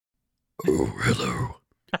Oh, hello.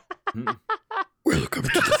 Welcome to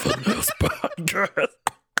the Funhouse Podcast.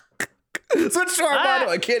 Switch to Armando.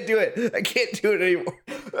 I can't do it. I can't do it anymore.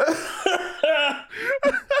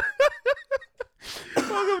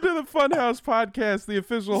 Welcome to the Funhouse Podcast, the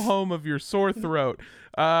official home of your sore throat.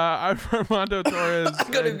 I'm Armando Torres.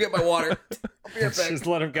 I'm going to get my water. I'll be right back. Just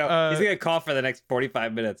let him go. He's going to cough for the next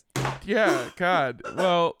 45 minutes. Yeah, God.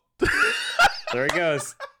 Well, there he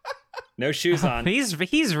goes. No shoes on. He's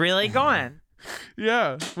really going.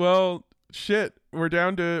 yeah. Well, shit. We're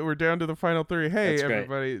down to the final three. Hey, That's great.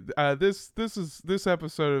 everybody. This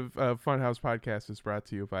episode of Funhouse Podcast is brought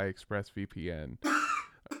to you by ExpressVPN.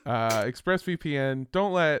 ExpressVPN.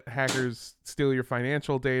 Don't let hackers steal your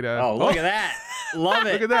financial data. Oh, look at that. Love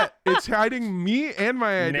it. Look at that. It's hiding me and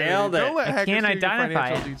my identity. Nailed it. Don't let hackers can't steal your identify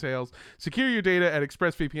financial it. details. Secure your data at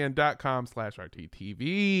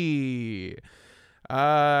expressvpn.com/rttv.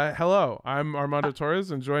 Hello, I'm Armando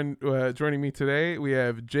Torres, and joining me today, we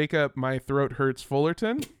have Jacob My Throat Hurts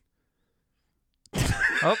Fullerton.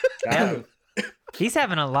 Oh, Got him. he's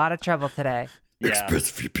having a lot of trouble today. Yeah.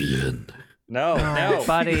 ExpressVPN. No.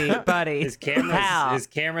 buddy. His Pal.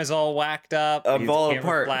 camera's all whacked up. I'm His falling camera's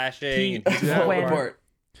apart. flashing. Falling apart.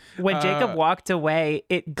 When Jacob walked away,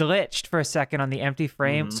 it glitched for a second on the empty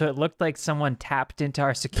frame, so it looked like someone tapped into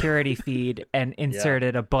our security feed and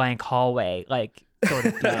inserted a blank hallway, like sort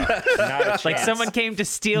of deal. Not a Like chance. someone came to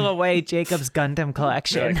steal away Jacob's Gundam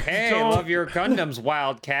collection. Like, hey, I love your Gundams,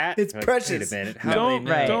 Wildcat. It's Like, precious. Wait a minute. How do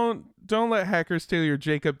they know? Don't let hackers steal your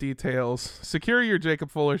Jacob details. Secure your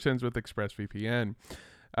Jacob Fullertons with ExpressVPN.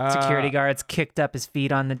 Security guards kicked up his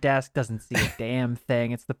feet on the desk, doesn't see a damn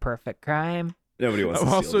thing. It's the perfect crime. Nobody wants I'm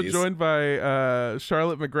to steal also these. joined by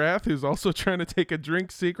Charlotte McGrath, who's also trying to take a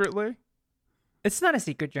drink secretly. It's not a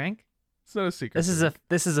secret drink. It's not a secret.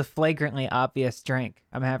 This is a flagrantly obvious drink.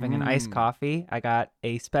 I'm having an iced coffee. I got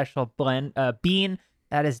a special blend bean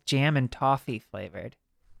that is jam and toffee flavored.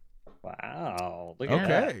 Wow. Look at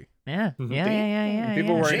that. Okay. Yeah. Yeah.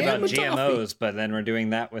 People worried Jam about with toffee. GMOs, but then we're doing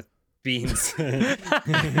that with beans.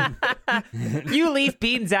 You leave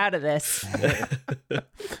beans out of this.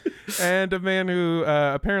 And a man who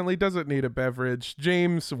apparently doesn't need a beverage,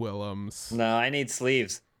 James Willems. No, I need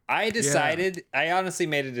sleeves. I honestly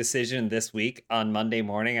made a decision this week on Monday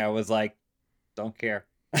morning. I was like, don't care.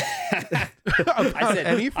 I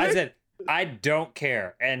said, I don't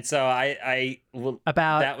care. And so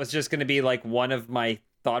that was just going to be like one of my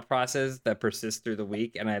thought process that persists through the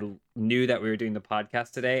week. And I knew that we were doing the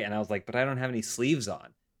podcast today. And I was like, but I don't have any sleeves on.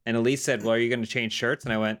 And Elise said, well, are you going to change shirts?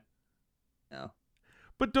 And I went, no.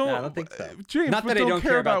 But No, I don't think so. James, Not but that I don't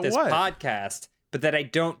care about this what? podcast, but that I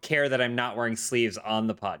don't care that I'm not wearing sleeves on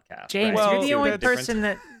the podcast. James, Well, you're the see, only that's person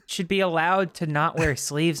that should be allowed to not wear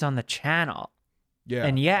sleeves on the channel. Yeah.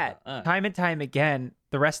 And yet, Uh. time and time again,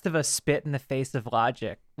 the rest of us spit in the face of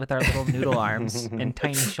logic with our little noodle arms and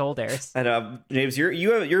tiny shoulders. And James,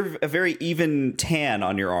 you're a very even tan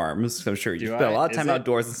on your arms. I'm sure you Do spent a I? lot of Is time it?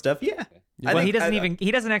 outdoors and stuff. Yeah. Well, he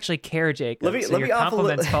doesn't actually care, Jacob. Let me so your offer a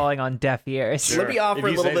compliments little- falling on deaf ears. Sure. Let me offer If a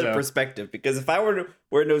you little say bit of so. perspective, because if I were to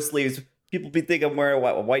wear no sleeves, people would think I'm wearing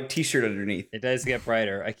a white T-shirt underneath. It does get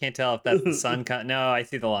brighter. I can't tell if that's the sun. No, I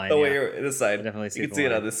see the line. Oh, yeah. wait, you're this side. I definitely see You can the see it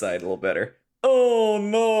line. on this side a little better. Oh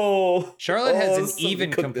no! Charlotte has an somebody even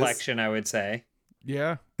cooked this. complexion, I would say.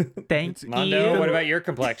 Yeah. Thank Mondo, you. what about your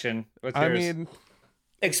complexion? What's I yours? mean,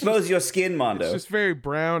 Expose your skin, Mondo. it's just very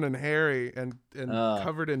brown and hairy and Oh.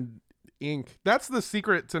 covered in ink. That's the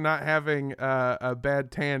secret to not having a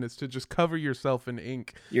bad tan, is to just cover yourself in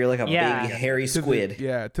ink. You're like a Yeah. big hairy To the- squid.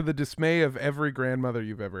 to the dismay of every grandmother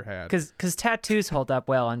you've ever had. Because tattoos hold up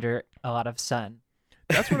well under a lot of sun.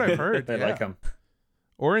 That's what I've heard. they yeah. like them.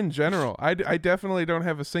 Or in general. I definitely don't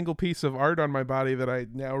have a single piece of art on my body that I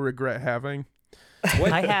now regret having.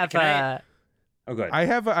 I have Oh, good. I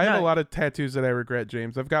have a No. lot of tattoos that I regret,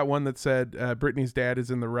 James. I've got one that said Brittany's dad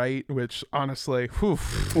is in the right, which honestly,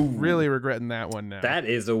 really regretting that one now. That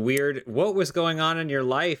is a weird. What was going on in your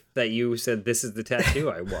life that you said this is the tattoo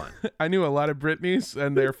I want? I knew a lot of Britneys,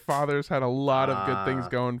 and their fathers had a lot of good things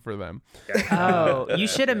going for them. you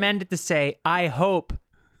should amend it to say, I hope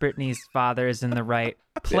Brittany's father is in the right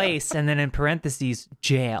place, and then in parentheses,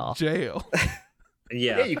 jail. Jail.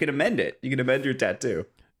 Yeah, you can amend it. You can amend your tattoo.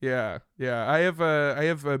 Yeah. I have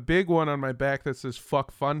a big one on my back that says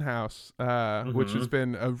 "Fuck Funhouse," which has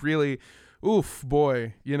been a really, oof,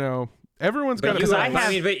 boy. You know, everyone's got But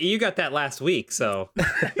a. but you got that last week, so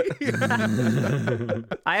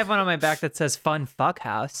I have one on my back that says "Fun Fuck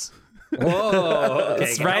House." Whoa. Okay,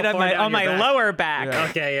 It's right on my lower back. Yeah.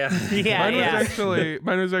 Okay, yeah. Yeah,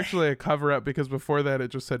 Mine was actually a cover up because before that it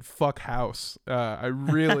just said "fuck house." I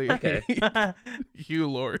really hate Hugh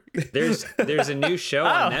Laurie. There's a new show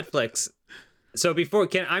on Netflix. So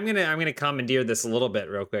I'm gonna commandeer this a little bit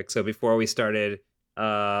real quick. So before we started,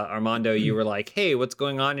 Armando, you were like, "Hey, what's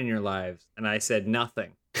going on in your lives?" And I said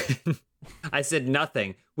nothing. I said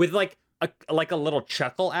nothing with like a little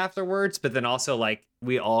chuckle afterwards, but then also like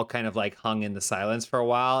we all kind of like hung in the silence for a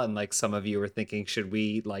while, and like some of you were thinking, should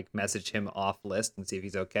we like message him off list and see if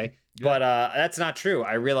he's okay? Yeah. But that's not true.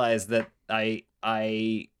 I realized that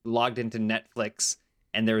I logged into Netflix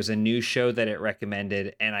and there was a new show that it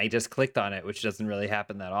recommended, and I just clicked on it, which doesn't really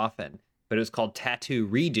happen that often. But it was called Tattoo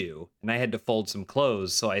Redo, and I had to fold some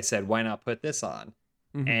clothes, so I said, why not put this on?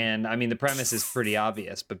 Mm-hmm. And I mean, the premise is pretty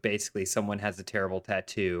obvious, but basically someone has a terrible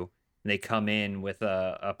tattoo, and they come in with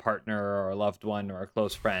a partner or a loved one or a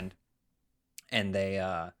close friend, and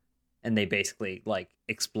they basically like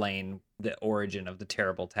explain the origin of the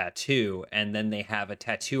terrible tattoo, and then they have a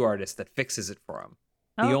tattoo artist that fixes it for them.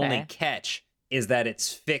 The only catch is that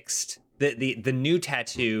it's fixed. The new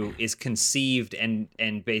tattoo is conceived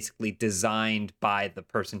and basically designed by the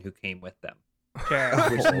person who came with them. Sure.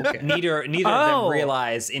 Which neither of them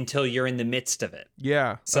realize until you're in the midst of it.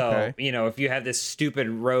 Yeah. So, if you have this stupid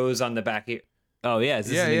rose on the back of is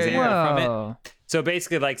this an example from it? So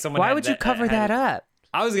basically, like someone. Why would you cover that up?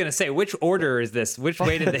 I was gonna say, which order is this? Which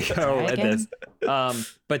way did they go at this?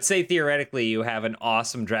 But say theoretically you have an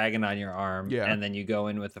awesome dragon on your arm, and then you go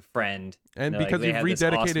in with a friend, and because you've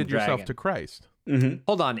rededicated yourself to Christ. Mm-hmm.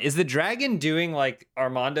 Hold on, is the dragon doing like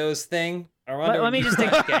Armando's thing? Let me just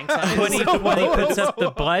think. Gang signs? when he puts up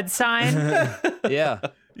the blood sign. Yeah.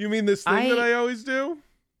 You mean this thing that I always do?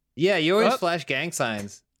 Yeah, you always flash gang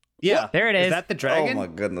signs. Yeah, there it is. Is that the dragon? Oh my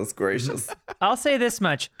goodness gracious! I'll say this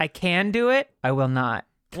much: I can do it. I will not.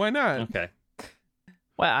 Why not? Okay.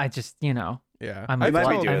 Well, I just Yeah, I'm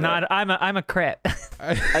a crit.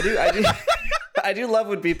 I do love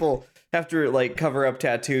when people have to like cover up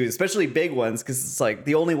tattoos, especially big ones, because it's like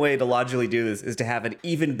the only way to logically do this is to have an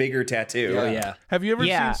even bigger tattoo. Oh yeah. Have you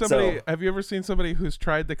ever seen somebody who's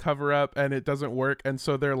tried to cover up and it doesn't work, and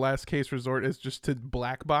so their last case resort is just to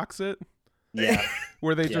black box it? Yeah.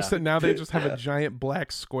 Where they just have a giant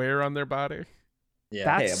black square on their body.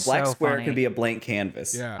 Yeah. That's a black square could be a blank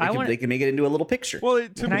canvas. Yeah. They can make it into a little picture. Well,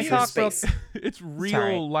 to me, it's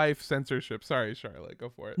real life censorship. Sorry, Charlotte, go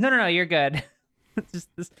for it. No, you're good. Just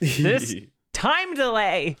this time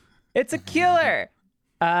delay. It's a killer.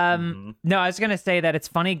 No, I was gonna say that it's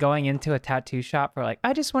funny going into a tattoo shop for like,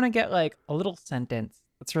 I just want to get like a little sentence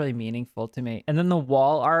that's really meaningful to me, and then the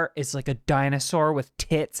wall art is like a dinosaur with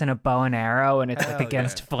tits and a bow and arrow, and it's like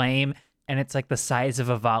against flame, and it's like the size of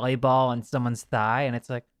a volleyball on someone's thigh, and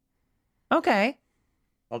it's like, okay.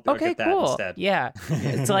 Okay, cool. Instead. Yeah.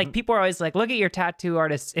 It's like people are always like, look at your tattoo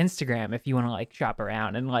artist's Instagram if you want to like shop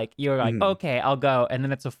around, and like you're like, okay, I'll go, and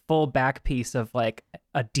then it's a full back piece of like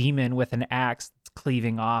a demon with an axe that's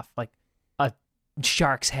cleaving off like a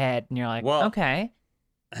shark's head, and you're like, well, okay,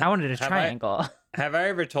 I wanted a triangle. Have I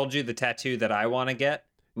ever told you the tattoo that I want to get?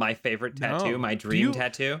 My favorite tattoo, my dream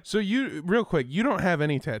tattoo. So you, real quick, you don't have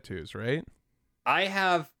any tattoos, right? I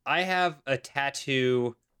have a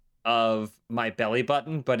tattoo of my belly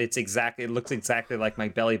button, but it looks exactly like my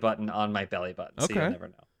belly button on my belly button. So you'll never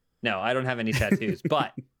know. No, I don't have any tattoos,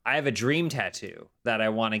 but I have a dream tattoo that I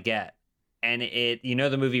want to get. And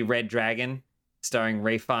the movie Red Dragon starring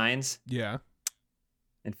Ray Fiennes? Yeah.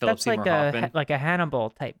 And Philip Seymour Hoffman. Like a Hannibal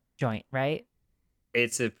type joint, right?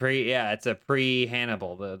 It's a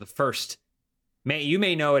pre-Hannibal, the first. You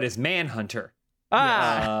may know it as Manhunter.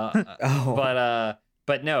 But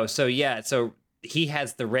no. So he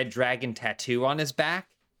has the red dragon tattoo on his back.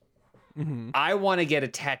 Mm-hmm. I want to get a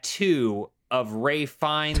tattoo of Ray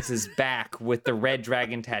Fiennes' back with the red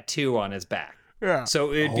dragon tattoo on his back. Yeah.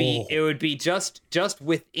 So it would be just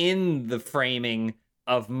within the framing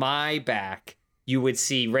of my back. You would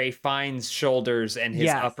see Ray Fiennes' shoulders and his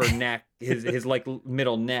upper neck, his like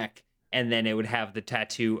middle neck, and then it would have the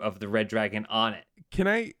tattoo of the red dragon on it. Can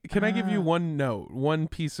I give you one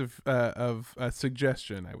piece of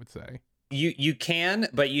suggestion? I would say you can,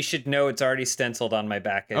 but you should know it's already stenciled on my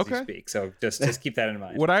back as you speak. So just keep that in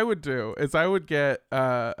mind. What I would do is I would get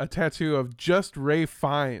a tattoo of just Ray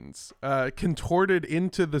Fiennes contorted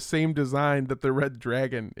into the same design that the red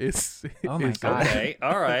dragon is. Oh my god! Okay,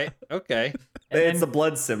 all right, okay. It's a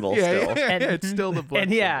blood symbol still. It's still the blood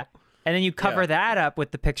symbol. And then you cover that up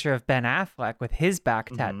with the picture of Ben Affleck with his back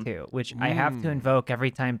tattoo, which I have to invoke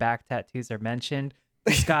every time back tattoos are mentioned.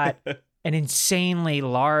 He's got an insanely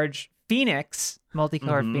large phoenix,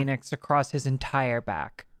 multicolored phoenix across his entire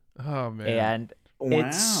back. Oh man. And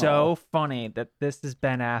it's so funny that this is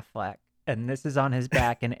Ben Affleck and this is on his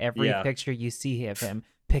back in every picture you see of him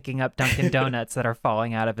picking up Dunkin' Donuts that are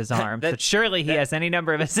falling out of his arms. But surely he has any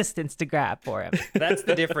number of assistants to grab for him. That's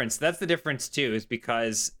the difference. That's the difference too, is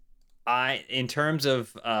because in terms of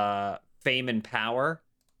fame and power,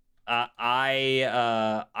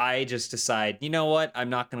 I just decide, you know what? I'm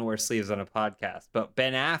not going to wear sleeves on a podcast. But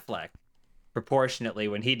Ben Affleck, proportionately,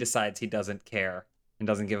 when he decides he doesn't care and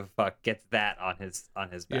doesn't give a fuck, gets that on his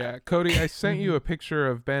back. Yeah, Cody, I sent you a picture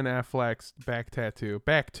of Ben Affleck's back tattoo,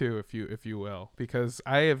 back two, if you will, because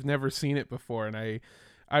I have never seen it before, and I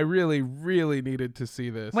really, really needed to see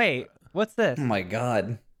this. Wait, what's this? Oh my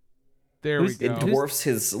god. There we go. It dwarfs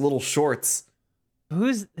his little shorts.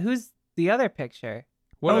 Who's the other picture?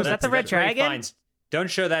 What is that the Red Dragon? Don't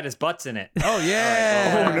show that his butt's in it. Oh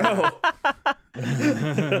yeah. Oh no.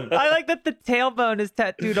 I like that the tailbone is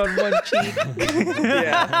tattooed on one cheek.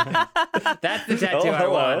 Yeah. That's the tattoo I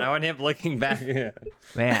want. I want him looking back.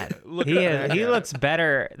 Man, he looks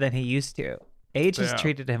better than he used to. Age has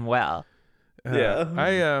treated him well. Now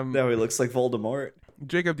he looks like Voldemort.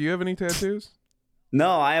 Jacob, do you have any tattoos?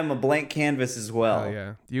 No, I am a blank canvas as well. Oh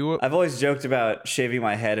yeah. I've always joked about shaving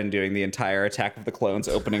my head and doing the entire Attack of the Clones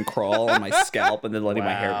opening crawl on my scalp and then letting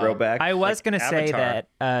my hair grow back. I was gonna say Avatar.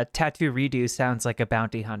 that tattoo redo sounds like a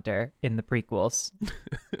bounty hunter in the prequels.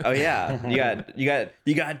 Oh yeah, you got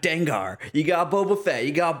Dengar, you got Boba Fett,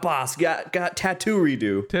 you got Boss, you got Tattoo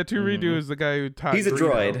Redo. Tattoo Redo is the guy who taught. He's a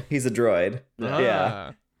droid. He's a droid.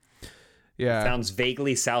 Yeah. Yeah. Sounds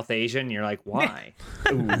vaguely South Asian. You're like, why?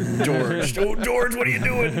 Ooh, George. Oh, George, what are you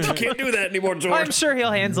doing? You can't do that anymore, George. I'm sure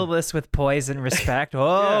he'll handle this with poise and respect.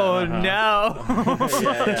 Oh no!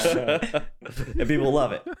 And people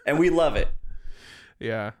love it, and we love it.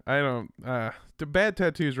 Yeah, I don't. The bad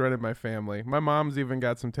tattoos run in my family. My mom's even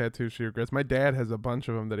got some tattoos she regrets. My dad has a bunch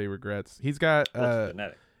of them that he regrets. He's got.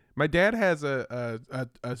 My dad has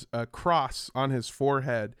a cross on his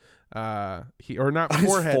forehead. Not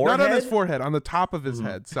on his forehead, on the top of his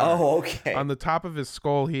head. Sorry. Oh, okay. On the top of his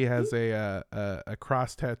skull, he has a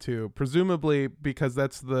cross tattoo, presumably because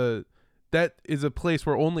that is a place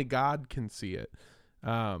where only God can see it.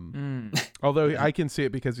 Although I can see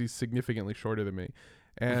it because he's significantly shorter than me.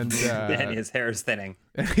 And his hair is thinning.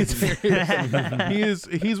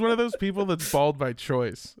 He's one of those people that's bald by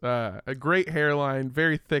choice. A great hairline,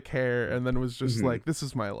 very thick hair, and then was just like, this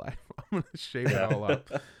is my life. I'm gonna shave it all up.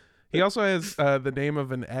 He also has the name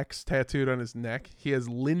of an ex tattooed on his neck. He has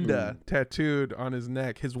Linda tattooed on his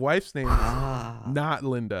neck. His wife's name is not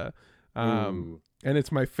Linda. And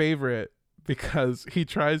it's my favorite because he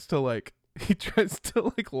tries to lie.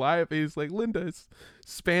 He's like, Linda is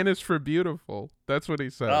Spanish for beautiful. That's what he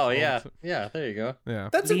says. Oh yeah. Yeah, there you go. Yeah.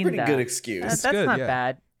 That's Linda. a pretty good excuse. That's good, not yeah.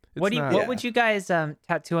 bad. What would you guys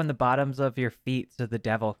tattoo on the bottoms of your feet so the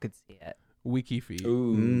devil could see it? Wiki feet.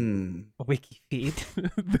 Wiki feet.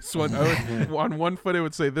 This one, on one foot it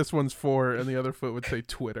would say this one's for, and the other foot would say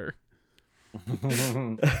Twitter.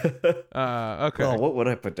 Okay. Oh, what would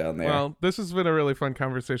I put down there? Well, this has been a really fun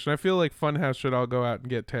conversation. I feel like Funhouse should all go out and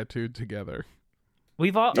get tattooed together.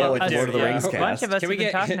 We've all like Lord of the Rings a bunch cast. of us have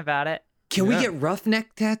been talking about it. Can we get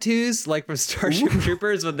roughneck tattoos like from Starship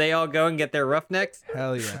Troopers when they all go and get their roughnecks?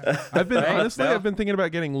 Hell yeah. I've been I've been thinking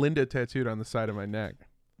about getting Linda tattooed on the side of my neck.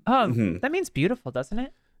 Oh, that means beautiful, doesn't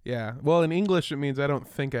it? Yeah. Well, in English, it means I don't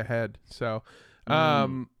think ahead. So,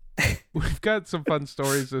 we've got some fun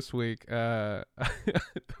stories this week. My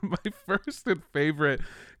first and favorite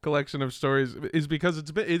collection of stories is because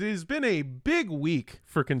it has been a big week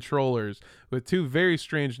for controllers with two very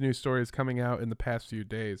strange news stories coming out in the past few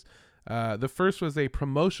days. The first was a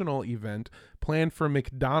promotional event planned for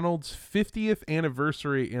McDonald's 50th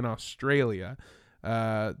anniversary in Australia.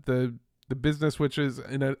 The business, which is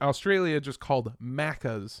in Australia just called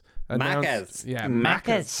Macca's. Macca's. Yeah,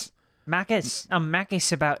 Macca's. I'm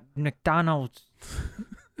Macca's about McDonald's.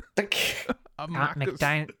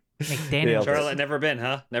 McDaniel. Charlotte, never been,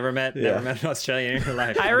 huh? Never met an Australian in your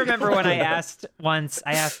life. I remember when I asked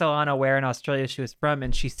Alana where in Australia she was from,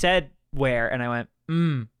 and she said where, and I went,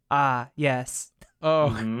 yes.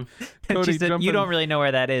 Oh, Cody, she said, you don't really know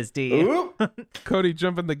where that is, do you? Cody,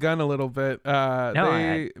 jumping the gun a little bit.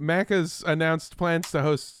 Macca's announced plans to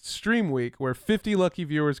host Stream Week, where 50 lucky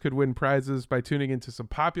viewers could win prizes by tuning into some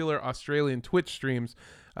popular Australian Twitch streams.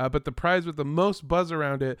 But the prize with the most buzz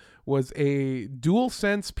around it was a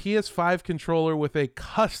DualSense PS5 controller with a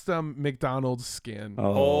custom McDonald's skin.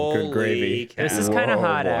 Oh, good gravy. Cow. This is kind of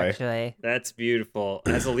hot, actually. That's beautiful.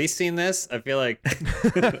 Has Elise seen this? I feel like...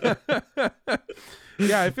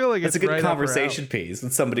 Yeah, I feel like That's it's a good right up our conversation piece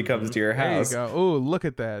when somebody comes to your alley. There you house. go. Oh, look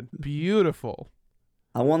at that. Beautiful.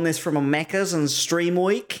 I won this from a Macca's on Stream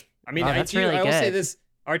Week. I mean, Oh, I that's do. really I will say good. this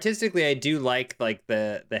artistically. I do like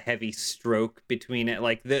the heavy stroke between it.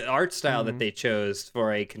 Like the art style that they chose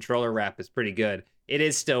for a controller wrap is pretty good. It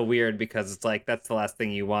is still weird because it's like that's the last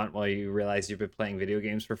thing you want while you realize you've been playing video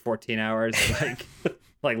games for 14 hours.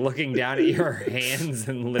 Like looking down at your hands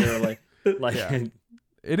and literally like. Yeah.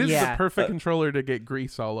 It is Yeah. the perfect controller to get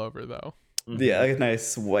grease all over, though. Yeah, a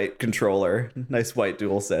nice white controller, nice white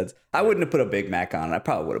dual sets. I wouldn't have put a Big Mac on it. I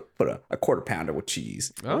probably would have put a quarter pounder with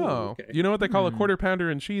cheese. Oh, okay. You know what they call a quarter pounder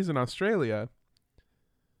and cheese in Australia?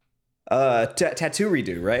 Tattoo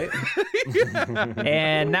redo, right?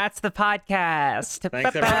 And that's the podcast.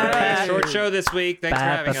 Thanks everybody. Short show this week. Thanks for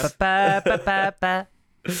having us.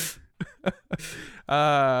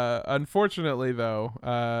 Unfortunately,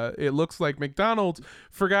 though, it looks like McDonald's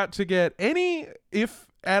forgot to get any, if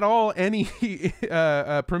at all, any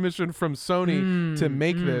permission from Sony to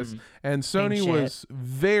make this, and Sony was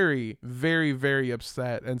very, very, very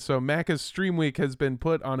upset, and so Macca's Stream Week has been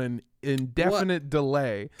put on an indefinite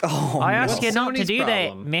delay. Oh, I ask you not to Sony's do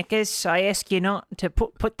problem? that, Meckus. I ask you not to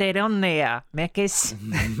put that on there, Meckus.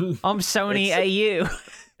 I'm Sony AU.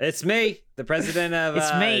 It's me, the president of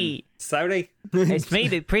It's me. Sony. It's me,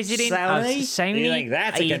 the president of Sony. You think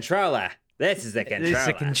that's a controller? This is a controller. This is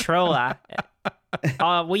a controller.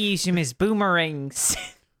 We use them as boomerangs.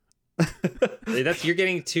 You're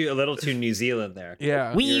getting a little too New Zealand there.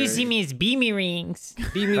 Yeah, We use them as beamy rings.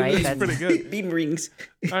 Beamy Right, rings. that's- pretty good. beam rings.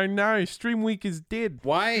 I know, Stream Week is dead.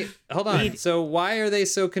 Why? Hold on. So why are they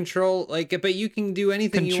so but you can do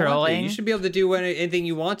anything you want to. Controlling? You should be able to do anything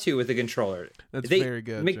you want to with a controller. That's very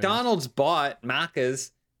good, McDonald's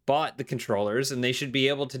Macca's bought the controllers, and they should be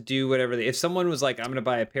able to do whatever if someone was like, I'm going to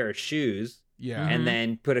buy a pair of shoes. Yeah. And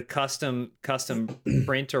then put a custom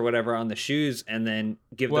print or whatever on the shoes, and then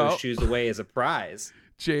give Well- those shoes away as a prize.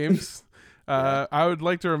 James, I would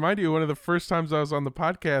like to remind you, one of the first times I was on the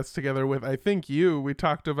podcast together with, I think we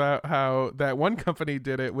talked about how that one company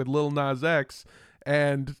did it with Lil Nas X,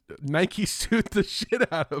 and Nike sued the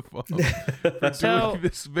shit out of them for So- doing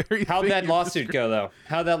this very How'd thing that you lawsuit go, though?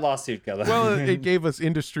 Well, it gave us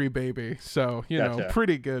industry, baby. So, Gotcha.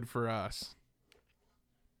 pretty good for us.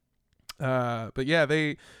 But yeah,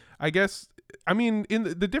 the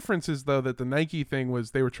difference is, though, that the Nike thing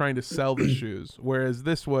was they were trying to sell the shoes, whereas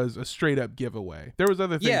this was a straight up giveaway. There was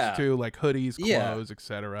other things Yeah. too, like hoodies, Yeah. clothes,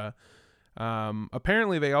 etc.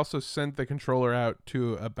 Apparently they also sent the controller out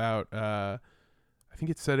to about, I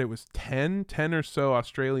think it said it was 10 or so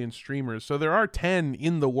Australian streamers. So there are 10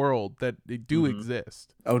 in the world that do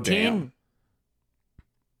exist. Oh, damn.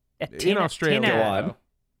 In Australia. Go on.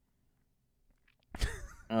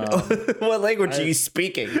 What language are you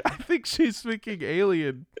speaking? I think she's speaking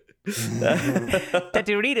alien.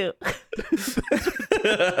 Taturito.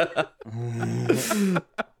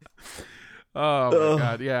 Oh my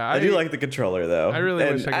god, yeah. I do like the controller though. I really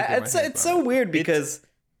wish I could get my it's hands so on it. weird because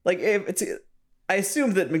I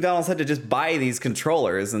assumed that McDonald's had to just buy these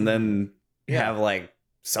controllers and then have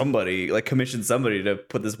commission somebody to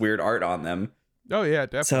put this weird art on them. Oh yeah,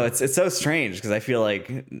 definitely. So it's so strange because I feel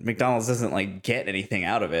like McDonald's doesn't get anything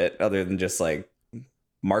out of it other than just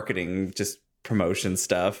marketing, just promotion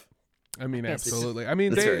stuff. I mean, It's- absolutely. I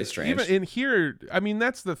mean, it's they, very strange. even in here, I mean,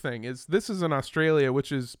 that's the thing is this is in Australia,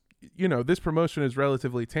 which is, this promotion is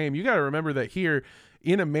relatively tame. You got to remember that here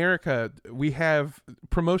in America, we have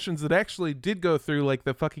promotions that actually did go through, like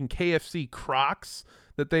the fucking KFC Crocs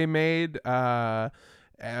that they made. What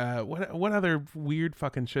other weird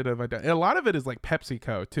fucking shit have I done? A lot of it is like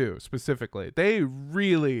PepsiCo too, specifically. They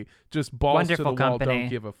really just balls to the Wonderful wall, company. don't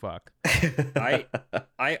give a fuck.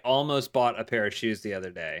 I almost bought a pair of shoes the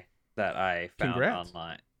other day that I found Congrats.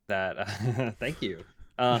 online. That thank you.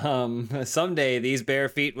 Someday these bare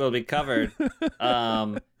feet will be covered.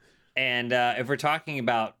 And if we're talking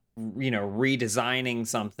about redesigning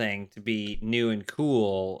something to be new and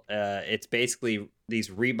cool, it's basically these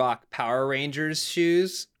Reebok Power Rangers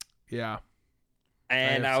shoes. Yeah.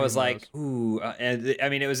 And have I was seen like, ooh, and I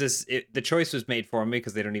mean, it was the choice was made for me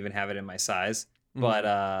because they don't even have it in my size. But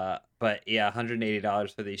yeah,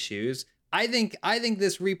 $180 for these shoes. I think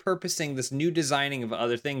this repurposing, this new designing of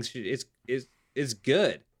other things is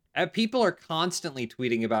good. People are constantly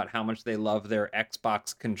tweeting about how much they love their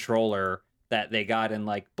Xbox controller that they got in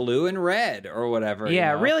blue and red or whatever.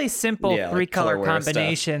 Yeah, really simple Yeah, three color colorware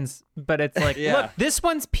combinations, but it's like, Yeah. look, this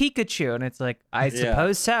one's Pikachu, and it's like, I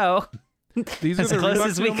suppose so. These are As the close Reeboks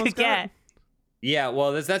as we almost could got? get. Yeah,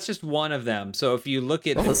 well, that's just one of them. So if you look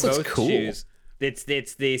at Oh, this looks both cool. shoes, It's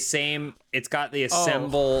the same. It's got the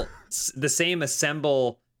the same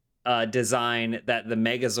assemble design that the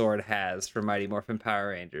Megazord has for Mighty Morphin Power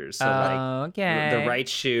Rangers. So okay. the right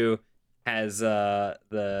shoe has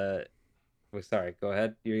the. Oh, sorry, go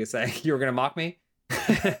ahead. You were gonna say you were gonna mock me.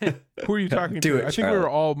 Who are you talking Do to? it, I think Charlotte. we were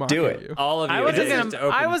all mocking Do it. you. All of you.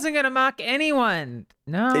 I wasn't gonna mock anyone.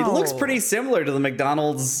 No. It looks pretty similar to the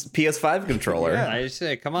McDonald's PS5 controller. Yeah. I just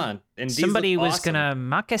say, come on. And these Somebody look was awesome. gonna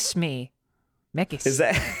mock us me. Mekis. Is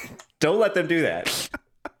that? Don't let them do that.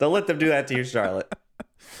 Don't let them do that to you, Charlotte.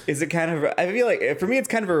 Is it kind of? I feel like for me, it's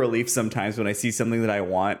kind of a relief sometimes when I see something that I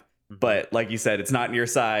want, but like you said, it's not in your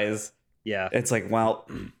size. Yeah. It's like, well,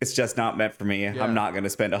 it's just not meant for me. Yeah. I'm not going to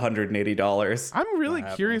spend $180. I'm really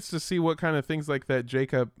curious to see what kind of things like that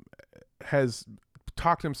Jacob has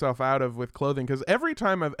talked himself out of with clothing, because every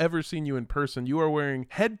time I've ever seen you in person, you are wearing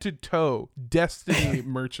head to toe Destiny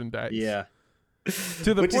merchandise. Yeah.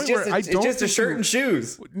 To the Which point is just, where it's just a shirt and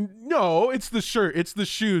shoes. No, it's the shirt, it's the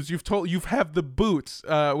shoes. You have the boots,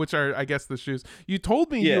 which are, I guess, the shoes. You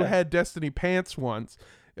told me you had Destiny pants once.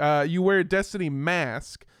 You wear a Destiny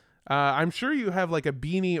mask. I'm sure you have like a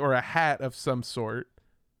beanie or a hat of some sort.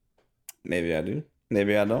 Maybe I do.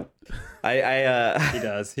 Maybe I don't. He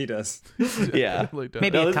does. Yeah. Really does.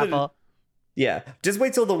 Maybe a couple. Yeah. Just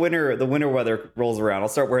wait till the winter weather rolls around. I'll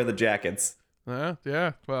start wearing the jackets.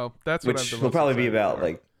 Yeah. Well, that's what Which I'm will probably be about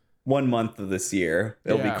like 1 month of this year.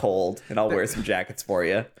 It'll be cold, and I'll wear some jackets for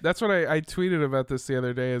you. That's what I tweeted about this the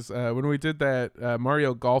other day. Is when we did that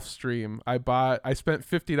Mario Golf stream, I spent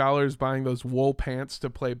 $50 buying those wool pants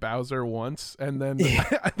to play Bowser once, and then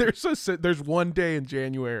there's one day in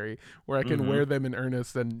January where I can wear them in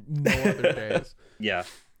earnest, and no other days. Yeah.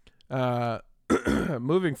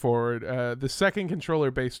 Moving forward, the second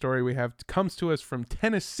controller-based story we have comes to us from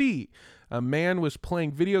Tennessee. A man was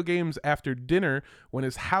playing video games after dinner when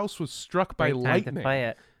his house was struck by Great time lightning. to play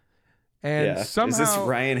it. And somehow, is this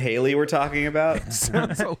Ryan Haley we're talking about?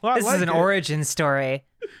 sounds a lot This like is an it. origin story.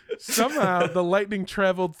 Somehow the lightning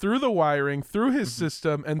traveled through the wiring, through his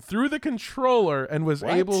system, and through the controller, and was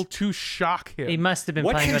able to shock him. He must have been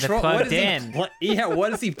playing with it plugged in.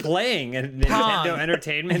 What is he playing? A Nintendo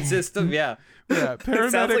Entertainment System? Yeah. Yeah,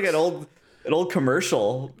 It sounds like an old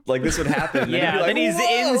commercial. Like this would happen. Yeah, then then he's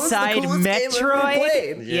inside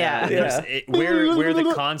Metroid. Yeah. Where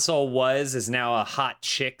the console was is now a hot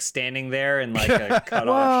chick standing there in like a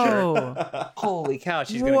cutoff shirt. Holy cow,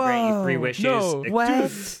 she's gonna grant you 3 wishes. No.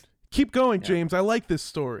 What? Keep going, James. I like this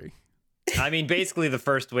story. I mean, basically the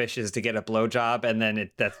first wish is to get a blowjob, and then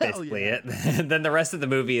that's basically it. Then the rest of the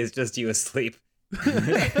movie is just you asleep.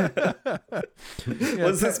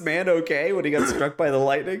 Was this man okay when he got struck by the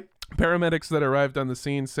lightning? Paramedics that arrived on the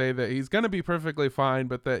scene say that he's going to be perfectly fine,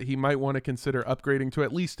 but that he might want to consider upgrading to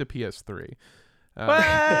at least a PS3.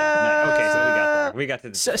 Okay, so we got to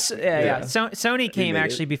the Sony came made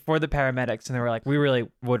actually before the paramedics, and they were like, "We really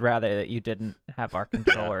would rather that you didn't have our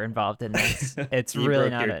controller involved in this. It's You really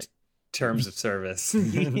broke not your it." terms of service.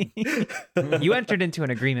 You entered into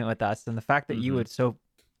an agreement with us, and the fact that you would so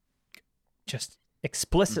just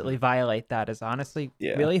explicitly violate that is honestly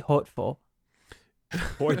really hurtful.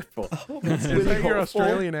 Hurtful. Is that your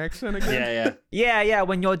Australian accent again? Yeah.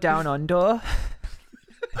 When you're down under.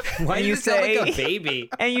 Why And do you you sound like say- a baby?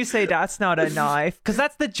 And you say that's not a knife, because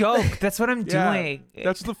that's the joke. That's what I'm doing.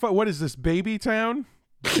 That's the what is this, Baby Town?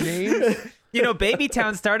 James? You know, Baby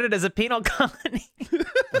Town started as a penal colony.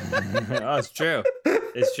 Oh, it's true.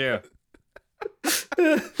 It's true.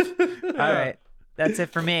 All right, that's it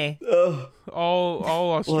for me. all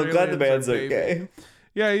Well, Australians. I'm glad the man's are baby. okay.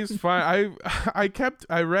 Yeah, he's fine.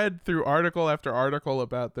 I read through article after article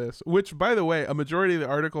about this, which, by the way, a majority of the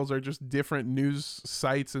articles are just different news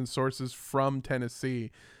sites and sources from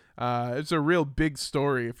Tennessee. It's a real big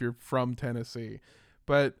story if you're from Tennessee.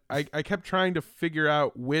 But I kept trying to figure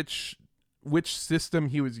out which system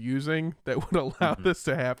he was using that would allow this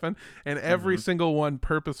to happen, and every single one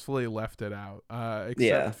purposefully left it out,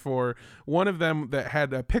 except for one of them that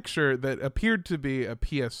had a picture that appeared to be a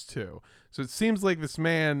PS2. So it seems like this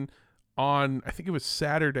man on, I think it was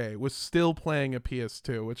Saturday, was still playing a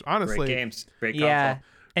PS2, which honestly, Great games. Great console. Yeah,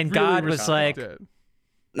 and really God was like, respected.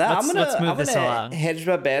 Now, Let's move I'm this gonna along. hedge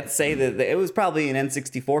my bet, say that it was probably an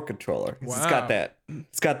N64 controller. 'Cause Wow.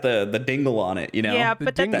 It's got the dingle on it, you know? yeah, The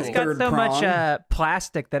but then dingle. it's got Third so much prong.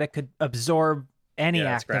 plastic that it could absorb any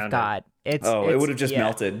Yeah, it's act of grounded. God. It it would have just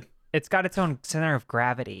melted. It's got its own center of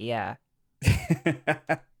gravity. Yeah.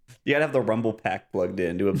 You gotta have the rumble pack plugged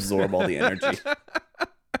in to absorb all the energy.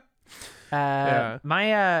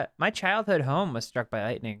 My childhood home was struck by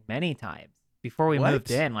lightning many times. before we What?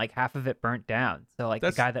 moved in. Like half of it burnt down. So like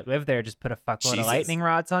That's- the guy that lived there just put a fuckload of Jesus. lightning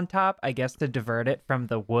rods on top, I guess to divert it from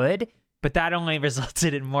the wood. But that only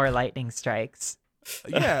resulted in more lightning strikes.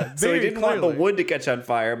 Yeah, So he very didn't want clearly. the wood to catch on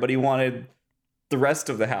fire, but he wanted the rest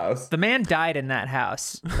of the house. The man died in that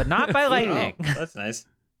house, but not by lightning. Oh, that's nice.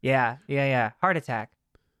 Yeah. Heart attack.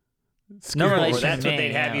 Scary. No Or relation that's to what me,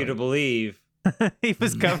 they'd have no. you to believe. He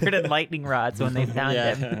was covered in lightning rods when they found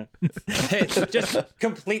him. It's just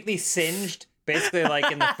completely singed. Basically,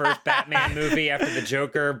 like in the first Batman movie, after the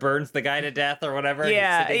Joker burns the guy to death or whatever. and he's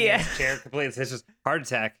Yeah, sitting in yeah. his chair completely. It's just heart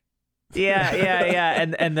attack. Yeah.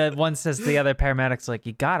 And the one says to the other paramedics, like,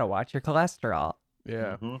 you gotta watch your cholesterol.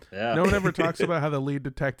 Yeah. Yeah. No one ever talks about how the lead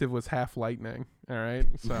detective was half lightning. All right,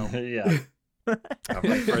 so Yeah.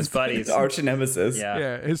 Like for his buddies. His arch nemesis. Yeah.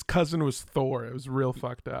 yeah, his cousin was Thor. It was real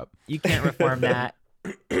fucked up. You can't reform that.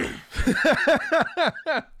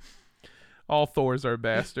 All Thors are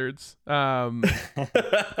bastards.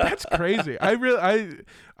 That's crazy. I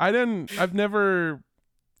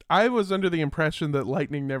was under the impression that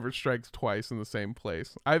lightning never strikes twice in the same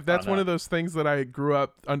place. That's no. one of those things that I grew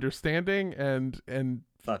up understanding and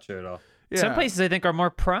Not true at all. yeah. Some places I think are more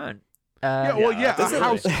prone. Yeah, well, yeah, Doesn't a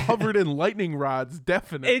house it? covered in lightning rods,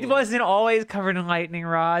 definitely. It wasn't always covered in lightning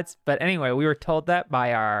rods, but anyway, we were told that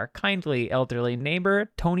by our kindly elderly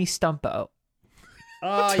neighbor, Tony Stumpo,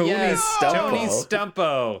 Oh, Tony yes. Stumpo. Tony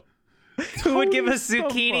Stumpo. who would give us Tony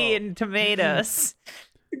zucchini Stumpo. and tomatoes.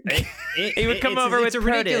 He would come It's- over it's with a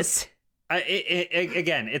ridiculous. produce.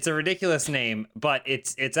 Again, it's a ridiculous name, but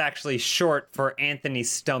it's actually short for Anthony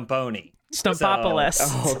Stumponi. Stumpopoulos.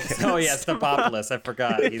 Oh, okay. Oh yeah, Stumpopoulos. I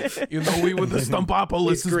forgot. You know, we were the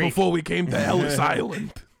Stumpopolises Greek. before we came to Ellis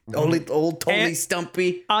Island. Old Tony Aunt- Stumpy.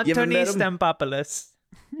 You ever Anthony met him? Stumpopoulos.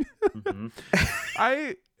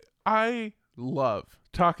 I love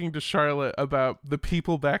talking to Charlotte about the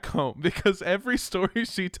people back home because every story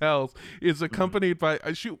she tells is accompanied by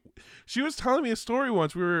she was telling me a story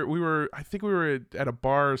once. We were I think we were at a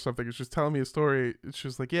bar or something, and she was telling me a story. She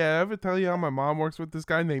was like, yeah, I ever tell you how my mom works with this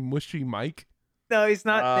guy named Mushy Mike? No, he's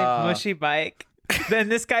not named Mushy Mike. Then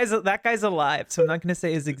that guy's alive, so I'm not gonna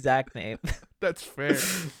say his exact name. That's fair.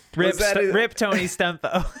 Rip, that a- Rip Tony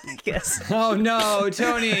Stumpo. Yes. Oh no,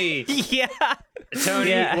 Tony. Yeah. Tony.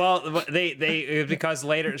 Yeah. Well, they because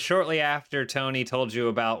shortly after Tony told you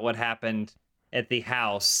about what happened at the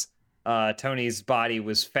house, Tony's body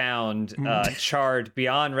was found charred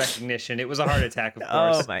beyond recognition. It was a heart attack, of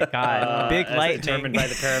course. Oh my god. Big as lightning. determined by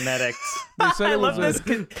the paramedics. They said I it love was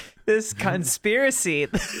this conspiracy.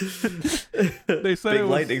 they said Big it was,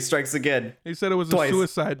 lightning strikes again. He said it was Twice. a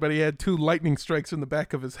suicide, but he had 2 lightning strikes in the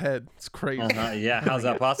back of his head. It's crazy. Yeah, how's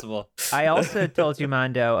that possible? I also told you,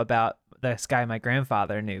 Mondo, about this guy my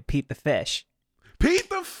grandfather knew, Pete the Fish. Pete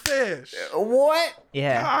the Fish. What?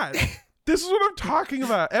 Yeah. God, this is what I'm talking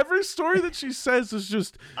about. Every story that she says is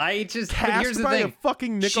just But here's cast the by a thing.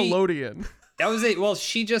 fucking Nickelodeon. That was it. Well,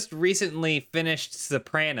 she just recently finished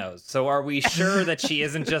Sopranos, so are we sure that she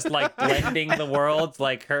isn't just like blending the worlds?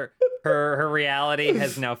 Like her reality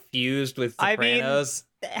has now fused with I mean, Sopranos.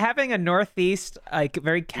 Having a Northeast, like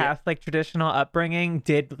very Catholic traditional upbringing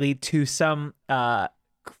did lead to some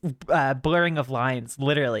blurring of lines,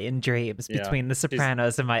 literally in dreams, Yeah. between The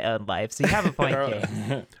Sopranos and my own life. So you have a point,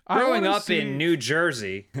 James. Growing wanna up in New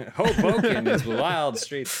Jersey, Hoboken is wild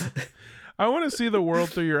streets. I want to see the world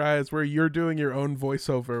through your eyes where you're doing your own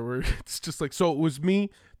voiceover, where it's just like, so it was me,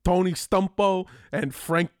 Tony Stumpo, and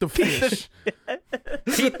Frank the Fish.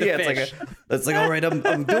 It's like all right.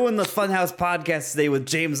 I'm doing the Funhouse podcast today with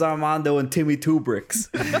James Armando and Timmy Two Bricks.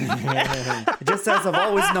 Just as I've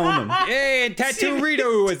always known them. Hey, and Tattoo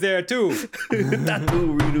Rito was there too.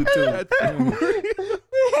 Tattoo Rito too.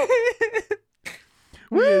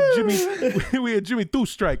 we had Jimmy 2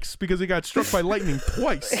 strikes because he got struck by lightning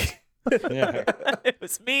twice. Yeah. It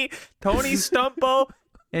was me, Tony Stumpo,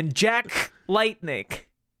 and Jack Lightning.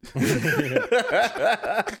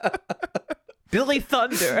 Billy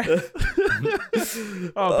Thunder.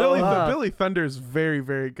 Billy Thunder is very,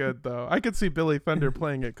 very good, though. I could see Billy Thunder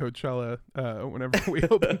playing at Coachella whenever we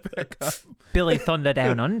open back up. Billy Thunder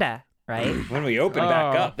Down Under, right? When we open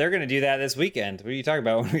back Oh. up, they're gonna do that this weekend. What are you talking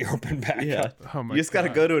about when we open back Yeah. up? Oh my You just gotta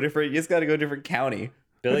God. go to a different county.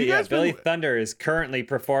 Billy, you guys Billy been- Thunder is currently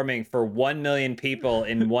performing for 1 million people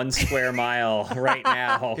in 1 square mile right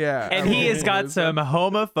now. Yeah. And he has got some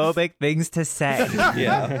homophobic things to say.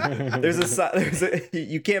 Yeah.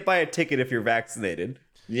 You can't buy a ticket if you're vaccinated.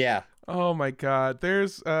 Yeah. Oh my God.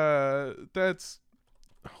 There's that's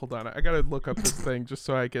hold on. I gotta look up this thing just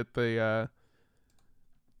so I get the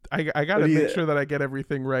I gotta make sure that I get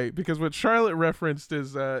everything right, because what Charlotte referenced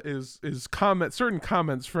is certain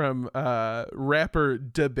comments from rapper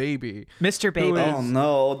DaBaby, Mr. Baby. Oh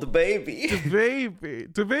no, the baby.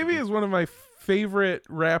 DaBaby is one of my favorite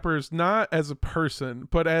rappers, not as a person,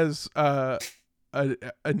 but as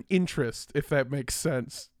an interest, if that makes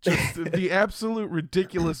sense. Just the absolute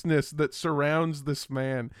ridiculousness that surrounds this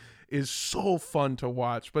man is so fun to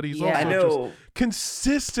watch, but he's also just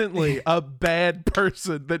consistently a bad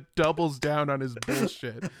person that doubles down on his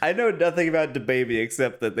bullshit. I know nothing about DaBaby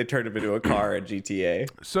except that they turned him into a car in GTA.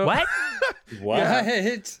 So What? What? Have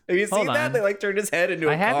you seen that? on. They like turned his head into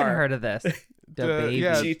a I car. haven't heard of this. The baby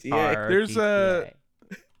GTA. car There's GTA.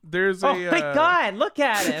 there's Oh a my God! Look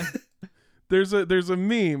at him. there's a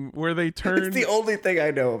meme where they turn It's the only thing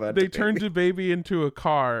I know about they DaBaby. turned DaBaby into a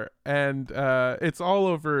car, and it's all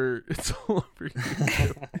over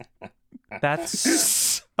YouTube. That's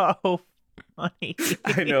so funny.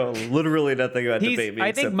 I know literally nothing about DaBaby.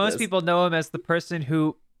 I think except most this. people know him as the person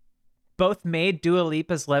who both made Dua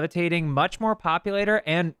Lipa's Levitating much more popular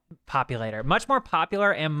and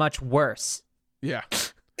much worse. Yeah.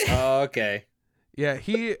 Oh, okay. Yeah,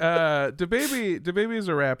 DaBaby is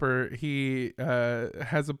a rapper. He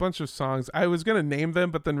has a bunch of songs. I was gonna name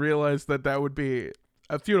them, but then realized that would be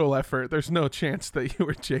a futile effort. There's no chance that you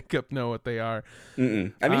or Jacob know what they are.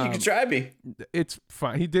 Mm-mm. I mean, you can try me. It's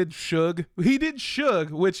fine. He did Suge,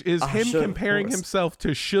 which is him Suge, of comparing course. himself to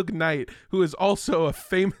Suge Knight, who is also a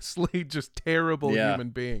famously just terrible Yeah. human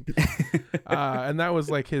being. And that was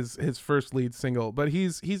like his first lead single. But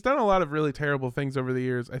he's done a lot of really terrible things over the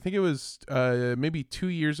years. I think it was maybe 2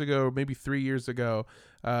 years ago, maybe 3 years ago.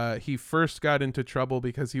 He first got into trouble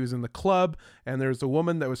because he was in the club and there was a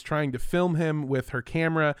woman that was trying to film him with her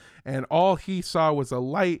camera, and all he saw was a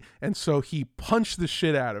light, and so he punched the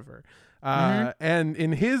shit out of her. And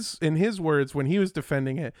in his words, when he was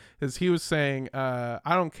defending it, is he was saying, I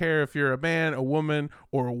don't care if you're a man, a woman,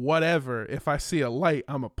 or whatever. If I see a light,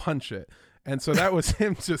 I'ma punch it. And so that was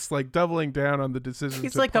him just like doubling down on the decision.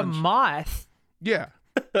 He's to like punch. a moth. Yeah,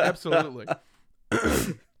 absolutely.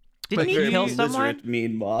 Didn't he Very kill someone? lizard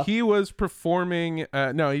mean moth. He was performing.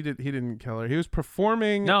 No, he didn't kill her. He was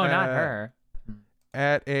performing. No, not her.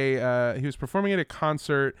 He was performing at a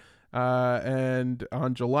concert, and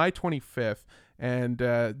on July 25th. And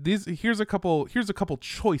here's a couple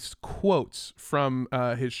choice quotes from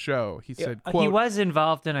his show. He said, quote, He was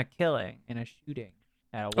involved in a killing, in a shooting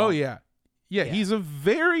at a "Oh walk. yeah. He's a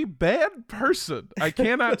very bad person. I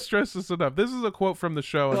cannot stress this enough." This is a quote from the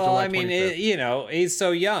show. On Well, July I mean, 25th. he's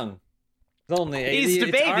so young. He's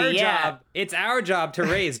DaBaby, yeah. It's our job to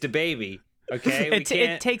raise DaBaby. Okay,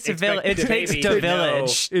 It takes a village. It DaBaby takes to the know.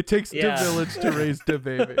 village. It takes Yeah. the village to raise the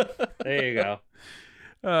baby. There you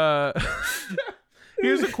go.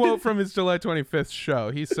 Here's a quote from his July 25th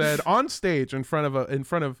show. He said, on stage in front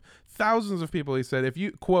of thousands of people, he said, if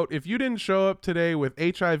you didn't show up today with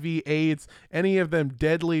HIV, AIDS, any of them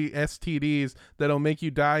deadly STDs that'll make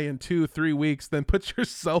you die in 2-3 weeks, then put your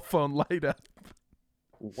cell phone light up.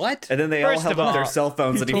 What? And then they all First held of up their all- cell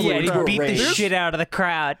phones and he totally flew Yeah, into he a beat the rage. shit out of the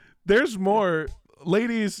crowd. There's more.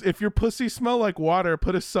 Ladies, if your pussy smell like water,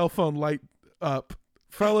 put a cell phone light up.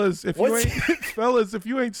 Fellas, if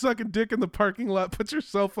you ain't sucking dick in the parking lot, put your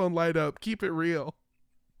cell phone light up. Keep it real.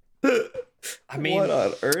 I mean, what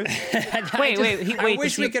on earth? I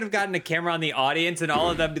wish we could have gotten a camera on the audience and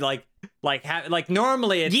all of them be like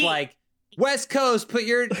normally it's Ye- like West Coast, put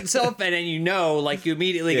yourself in, and you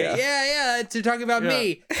immediately go, yeah, you're talking about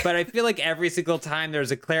me. But I feel like every single time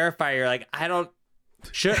there's a clarifier, like I don't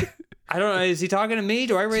know. Is he talking to me?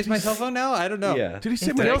 Do I raise my cell phone now? I don't know. Yeah. Did he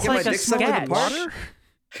say It my feels get my like a dick sucked in the sketch. water?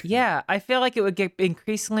 Yeah, I feel like it would get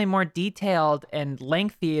increasingly more detailed and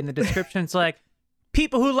lengthy in the descriptions, like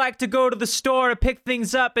people who like to go to the store to pick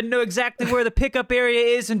things up and know exactly where the pickup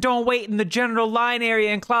area is and don't wait in the general line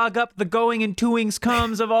area and clog up the going and toings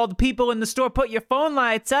comes of all the people in the store. Put your phone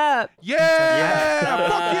lights up. Yeah!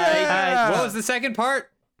 Fuck yeah! What was the second part?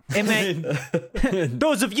 It meant,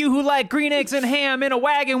 those of you who like green eggs and ham in a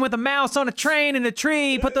wagon with a mouse on a train in a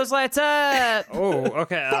tree, put those lights up. Oh,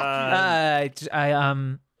 okay.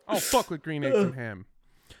 Oh, fuck with green eggs and ham.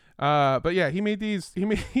 But yeah, he made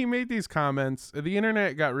these comments. The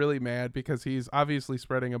internet got really mad because he's obviously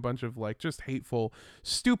spreading a bunch of like just hateful,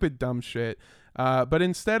 stupid, dumb shit. But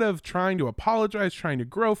instead of trying to apologize, trying to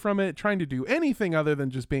grow from it, trying to do anything other than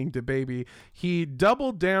just being DaBaby, he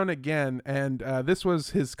doubled down again. And this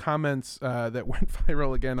was his comments that went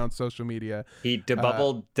viral again on social media. He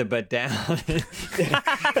debubbled the but down.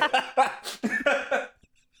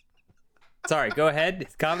 Sorry, go ahead.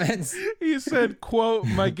 Comments. He said, quote,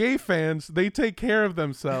 "My gay fans, they take care of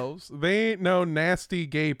themselves. They ain't no nasty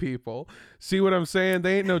gay people. See what I'm saying?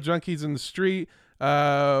 They ain't no junkies in the street.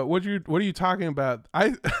 What are you talking about?"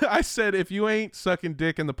 I said, "If you ain't sucking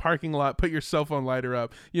dick in the parking lot, put your cell phone lighter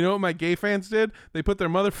up." You know what my gay fans did? They put their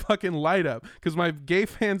motherfucking light up, because my gay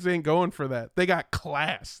fans ain't going for that. They got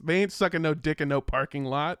class. They ain't sucking no dick in no parking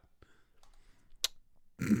lot.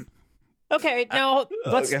 Okay, now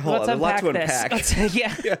let's unpack this.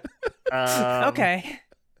 Yeah. Okay.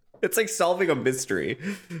 It's like solving a mystery.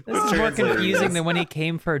 This is more confusing than when he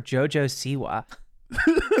came for Jojo Siwa.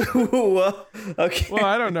 Okay. Well,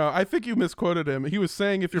 I don't know. I think you misquoted him. He was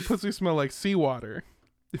saying if your pussy smell like seawater,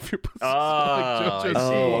 if your pussy smell like JoJo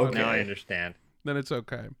Siwa, okay. Now I understand. then it's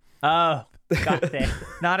okay. Oh, got it.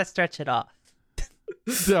 Not a stretch at all.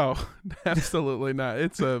 No, absolutely not.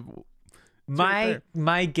 It's a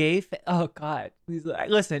My gay oh god, please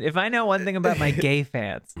listen. If I know one thing about my gay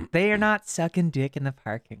fans, they are not sucking dick in the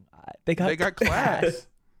parking lot. They got class.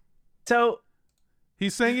 So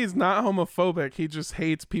he's saying he's not homophobic. He just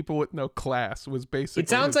hates people with no class. Was basically. It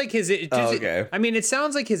sounds like his. Okay. I mean, it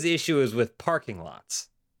sounds like his issue is with parking lots.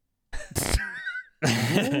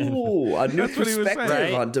 Ooh, a new That's what he was saying.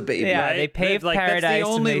 perspective on debate. yeah, right? they paved Like, paradise. that's the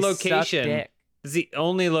only and they location. suck dick. It's the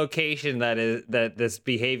only location that this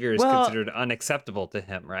behavior is considered unacceptable to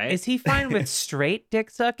him, right? Is he fine with straight dick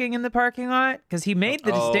sucking in the parking lot? Because he made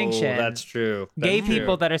the distinction. That's true. Gay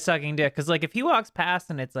people that are sucking dick. Because like if he walks past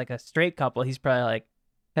and it's like a straight couple, he's probably like,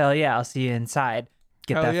 "Hell yeah, I'll see you inside.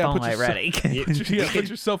 Get Hell that yeah, phone put light your ready." put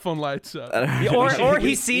your cell phone lights up. or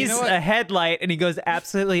he sees know what? a headlight and he goes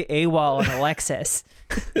absolutely AWOL on a Lexus.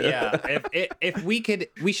 Yeah, if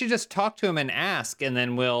we should just talk to him and ask, and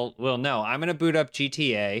then we'll know. I'm gonna boot up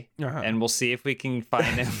GTA, and we'll see if we can find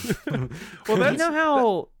him. Well, You know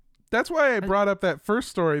how that's why I brought up that first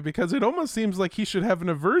story, because it almost seems like he should have an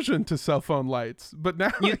aversion to cell phone lights. But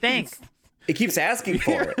now you think? He keeps asking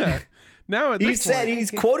for it. Now at He this said point, he's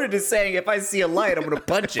quoted as saying, "If I see a light, I'm going to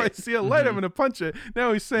punch if I it." see a light, I'm going to punch it.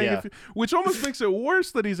 Now he's saying, Yeah. which almost makes it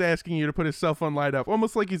worse that he's asking you to put his cell phone light up,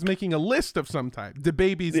 almost like he's making a list of some type, the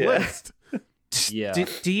baby's list. Yeah.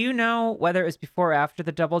 Do you know whether it was before or after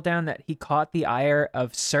the double down that he caught the ire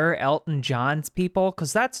of Sir Elton John's people?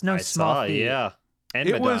 Because that's no I small saw, feat. yeah. And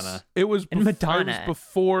It Madonna. was And before, Madonna.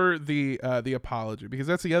 before the apology, because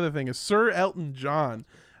that's the other thing is Sir Elton John.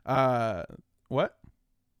 What?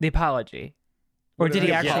 The apology. Or did he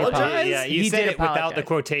Yeah, actually apologize? apologize? Yeah, you He said did it without the apologize.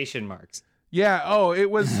 quotation marks. Yeah. Oh,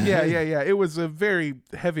 it was. Yeah. It was a very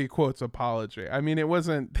heavy quotes apology. I mean, it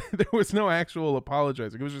wasn't. There was no actual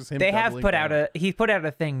apologizing. It was just him. They have doubling put down. out he put out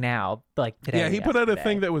a thing now, like today. Yeah, or he put out a yesterday.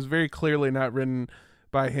 thing that was very clearly not written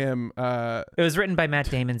by him. It was written by Matt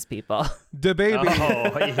Damon's people.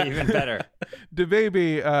 DaBaby, Oh, even better.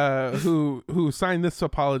 DaBaby, who signed this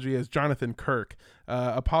apology as Jonathan Kirk,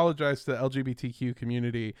 apologized to the LGBTQ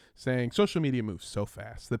community, saying social media moves so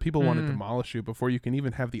fast that people want to demolish you before you can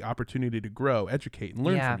even have the opportunity to grow, educate, and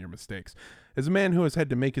learn Yeah. from your mistakes. As a man who has had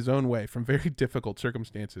to make his own way from very difficult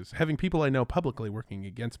circumstances, having people I know publicly working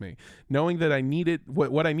against me, knowing that I needed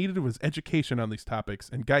what I needed was education on these topics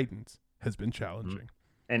and guidance has been challenging.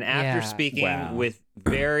 And after Yeah. speaking Wow. with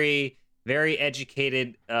very, very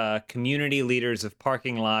educated community leaders of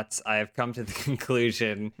parking lots, I have come to the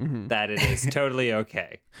conclusion that it is totally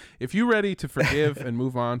okay. If you're ready to forgive and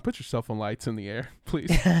move on, put your cell phone lights in the air, please.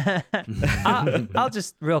 I'll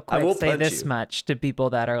just real I will quick say punch this you. much to people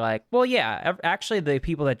that are like, well, yeah, actually the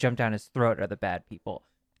people that jump down his throat are the bad people.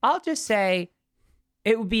 I'll just say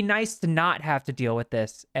it would be nice to not have to deal with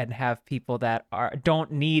this and have people that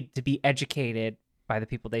don't need to be educated by the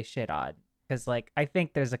people they shit on. Because like I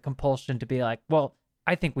think there's a compulsion to be like, well,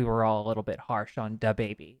 I think we were all a little bit harsh on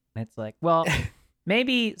DaBaby. And it's like, well,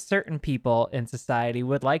 maybe certain people in society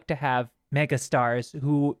would like to have megastars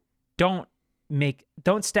who don't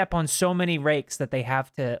step on so many rakes that they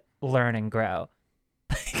have to learn and grow.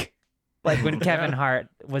 Like when Kevin Hart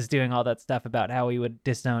was doing all that stuff about how he would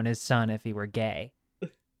disown his son if he were gay.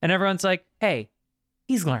 And everyone's like, hey,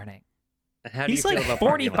 he's learning. How do He's you feel like about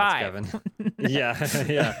parking lots, 45. Kevin?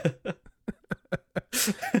 Yeah.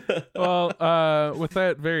 Well, with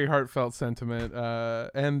that very heartfelt sentiment,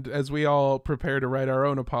 and as we all prepare to write our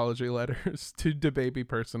own apology letters to DaBaby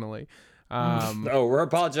personally, Oh, we're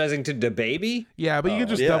apologizing to DaBaby? yeah, but you can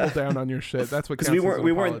just Yeah. double down on your shit. That's what Because counts we as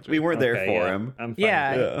an weren't apology. there Okay, for yeah. him. I'm fine.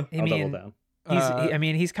 Yeah, Yeah. I I'll double mean,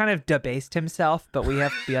 down. he's kind of debased himself, but we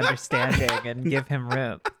have to be understanding and give him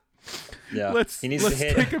room. Yeah. Let's- he needs let's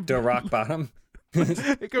to take hit a- the rock bottom.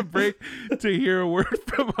 Take a break to hear a word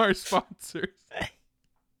from our sponsors.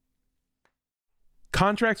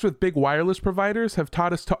 Contracts with big wireless providers have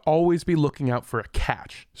taught us to always be looking out for a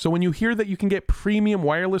catch. So when you hear that you can get premium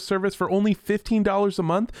wireless service for only $15 a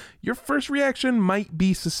month, your first reaction might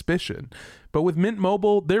be suspicion. But with Mint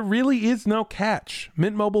Mobile, there really is no catch.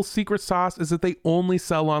 Mint Mobile's secret sauce is that they only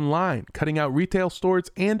sell online, cutting out retail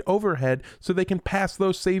stores and overhead so they can pass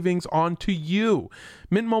those savings on to you.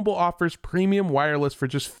 Mint Mobile offers premium wireless for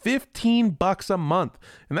just $15 a month.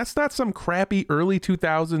 And that's not some crappy early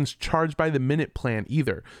 2000s charge by the minute plan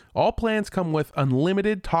either. All plans come with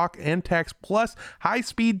unlimited talk and text plus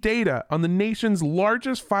high-speed data on the nation's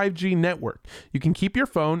largest 5G network. You can keep your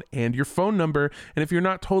phone and your phone number, and if you're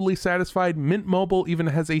not totally satisfied, Mint Mobile even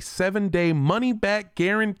has a 7-day money-back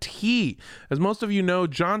guarantee. As most of you know,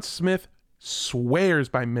 John Smith swears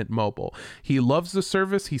by Mint Mobile. He loves the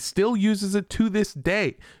service. He still uses it to this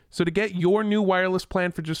day. So to get your new wireless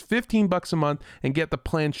plan for just $15 a month and get the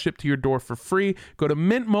plan shipped to your door for free, go to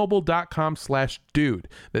mintmobile.com/dude.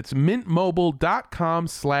 That's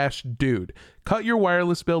mintmobile.com/dude. Cut your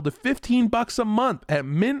wireless bill to $15 a month at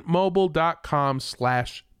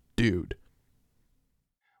mintmobile.com/dude.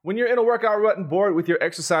 When you're in a workout rut and bored with your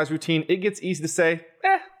exercise routine, it gets easy to say,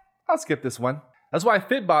 I'll skip this one. That's why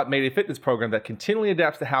Fitbot made a fitness program that continually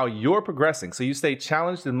adapts to how you're progressing so you stay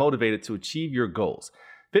challenged and motivated to achieve your goals.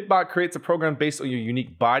 Fitbot creates a program based on your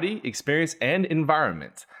unique body, experience, and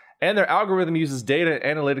environment. And their algorithm uses data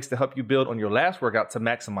and analytics to help you build on your last workout to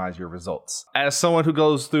maximize your results. As someone who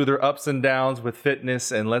goes through their ups and downs with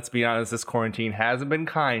fitness, and let's be honest, this quarantine hasn't been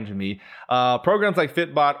kind to me, programs like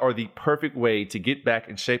Fitbot are the perfect way to get back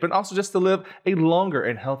in shape and also just to live a longer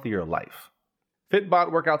and healthier life.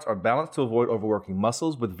 Fitbot workouts are balanced to avoid overworking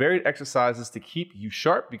muscles with varied exercises to keep you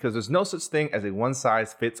sharp because there's no such thing as a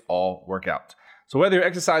one-size-fits-all workout. So whether you're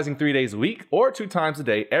exercising 3 days a week or 2 times a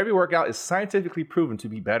day, every workout is scientifically proven to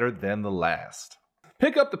be better than the last.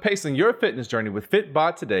 Pick up the pace in your fitness journey with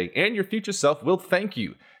Fitbot today, and your future self will thank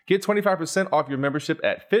you. Get 25% off your membership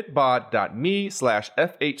at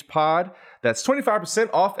fitbod.me/FHpod. That's 25%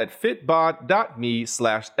 off at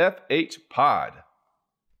fitbod.me/FHpod.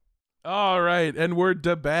 All right, and we're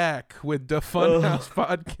back with the Funhouse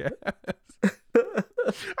podcast.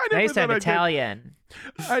 They said Italian.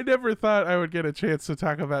 I never thought I would get a chance to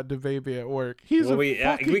talk about DaBaby at work. He's we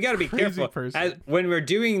got to be careful when we're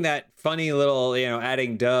doing that funny little,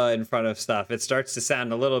 adding "duh" in front of stuff. It starts to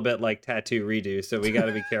sound a little bit like Tattoo Redo, so we got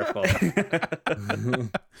to be careful.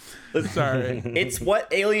 Sorry, it's what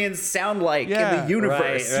aliens sound like in the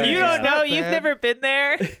universe. Right. You don't know. You've never been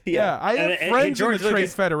there. Yeah, I have friends in the Trade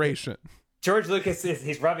Federation. George Lucas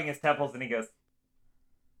he's rubbing his temples and he goes,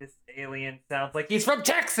 "This alien sounds like he's from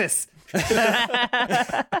Texas."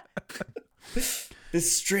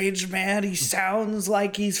 This strange man, he sounds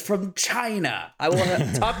like he's from China. I want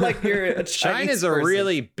to talk like you're a Chinese China's person. a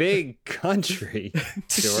really big country,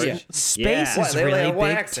 George. Yeah. Space is They really have one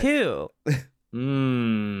big accent. too.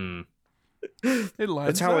 It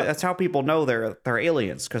lines That's how people know they're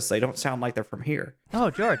aliens, because they don't sound like they're from here.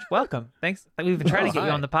 Oh, George, welcome. Thanks. We've been trying to get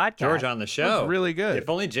you on the podcast. George on the show. That's really good. If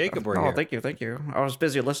only Jacob were here. Oh, thank you. I was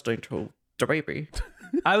busy listening to DaBaby.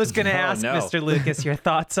 I was going to ask no. Mr. Lucas your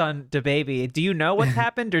thoughts on DaBaby. Do you know what's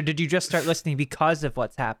happened, or did you just start listening because of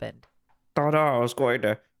what's happened? No, I was going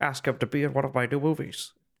to ask him to be in one of my new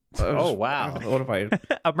movies. Oh, wow. What have I?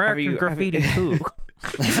 American Graffiti 2.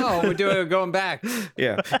 Oh, we're going back.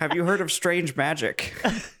 Yeah. Have you heard of Strange Magic?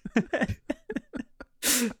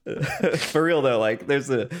 For real though, like there's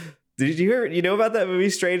a. Did you hear? You know about that movie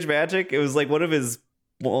Strange Magic? It was like one of his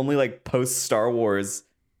only like post Star Wars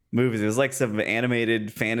movies. It was like some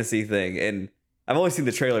animated fantasy thing, and I've only seen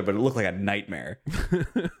the trailer, but it looked like a nightmare.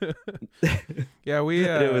 Yeah, we.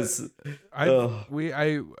 It was. I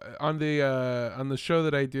on the show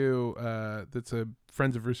that I do. That's a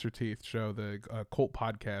Friends of Rooster Teeth show, the cult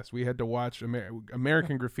podcast. We had to watch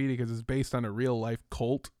American Graffiti because it's based on a real life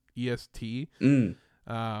cult, EST.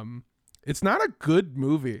 It's not a good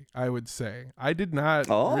movie, I would say. I did not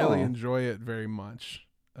really enjoy it very much.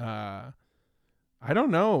 I don't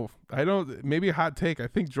know. Maybe a hot take. I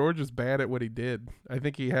think George is bad at what he did. I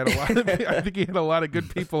think he had a lot of. I think he had a lot of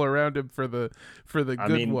good people around him for the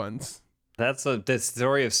good ones. That's the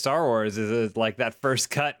story of Star Wars. Is like that first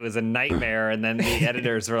cut was a nightmare, and then the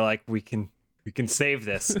editors were like, "We can save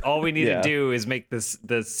this. All we need to do is make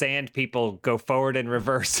the sand people go forward and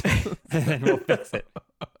reverse, and then we'll fix it."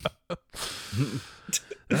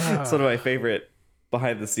 It's one of my favorite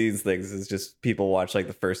behind the scenes things is just people watch like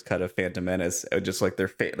the first cut of Phantom Menace, just like their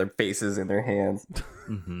faces in their hands.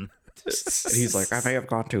 Mm-hmm. And he's like, I may have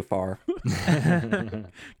gone too far. We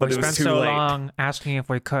But it spent was too so late. long asking if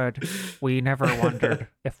we could. We never wondered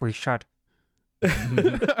if we should.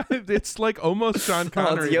 It's like almost Sean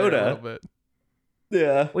Connery it's there Yoda. a little bit.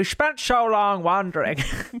 Yeah. We spent so long wandering.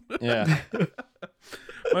 Yeah.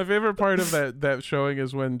 My favorite part of that showing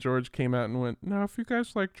is when George came out and went, "Now, if you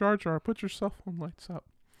guys like Jar Jar, put your cell phone lights up."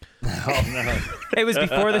 Oh no. It was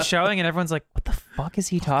before the showing, and everyone's like, "What the fuck is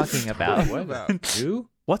he talking about? What about Who?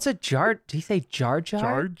 What's a jar? Did he say Jar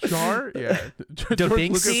Jar? Jar Jar? Yeah. Da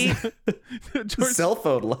Vinci? Cell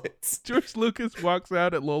phone lights. George Lucas walks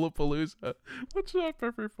out at Lollapalooza. What's up,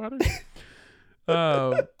 everybody?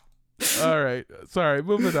 All right, sorry.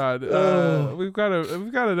 Moving on. We've got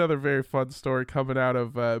another very fun story coming out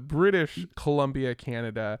of British Columbia,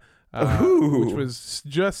 Canada, which was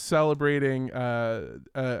just celebrating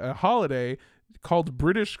a holiday called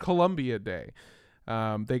British Columbia Day.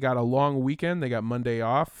 They got a long weekend. They got Monday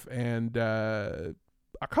off, and a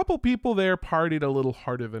couple people there partied a little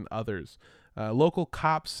harder than others. Local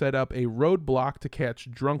cops set up a roadblock to catch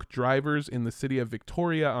drunk drivers in the city of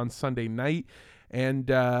Victoria on Sunday night, and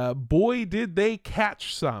boy, did they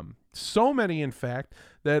catch some. So many, in fact,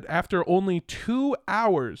 that after only 2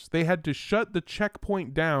 hours, they had to shut the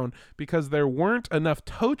checkpoint down because there weren't enough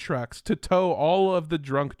tow trucks to tow all of the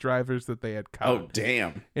drunk drivers that they had caught. Oh,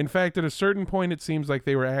 damn. In fact, at a certain point, it seems like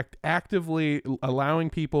they were actively allowing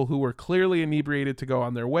people who were clearly inebriated to go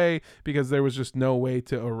on their way because there was just no way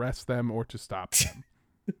to arrest them or to stop them.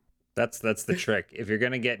 That's the trick. If you're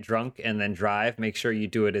gonna get drunk and then drive, make sure you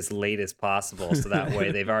do it as late as possible, so that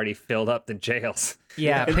way they've already filled up the jails.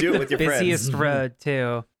 Yeah, And pick do it the with your busiest road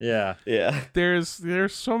too. Yeah. Yeah. There's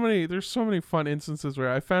so many fun instances where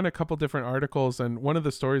I found a couple different articles, and one of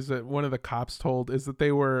the stories that one of the cops told is that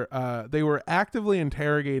they were actively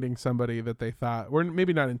interrogating somebody that they thought, or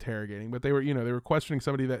maybe not interrogating, but they were questioning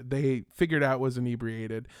somebody that they figured out was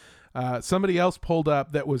inebriated. Somebody else pulled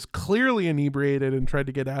up that was clearly inebriated and tried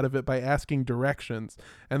to get out of it by asking directions.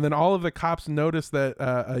 And then all of the cops noticed that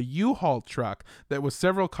a U-Haul truck that was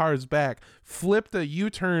several cars back flipped a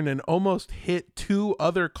U-turn and almost hit 2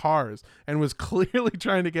 other cars and was clearly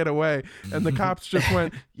trying to get away. And the cops just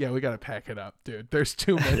went, "Yeah, we got to pack it up, dude. There's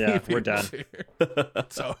too many people we're done. here.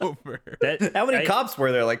 It's over." How many cops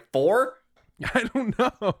were there? Like 4? I don't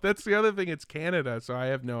know. That's the other thing. It's Canada, so I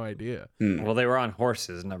have no idea. Well, they were on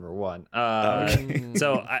horses, number one. Okay.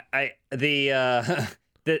 So I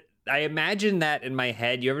imagine that in my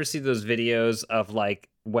head. You ever see those videos of like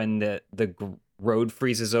when the road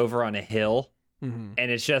freezes over on a hill? Mm-hmm. And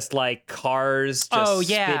it's just like cars just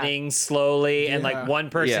spinning slowly, and like one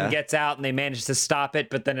person gets out and they manage to stop it,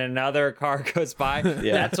 but then another car goes by.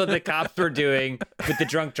 That's what the cops were doing with the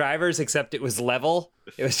drunk drivers, except it was level.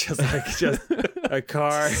 It was just a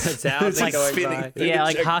car that's out and like going spinning by. through Yeah, the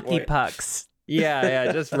like hockey checkpoint. pucks.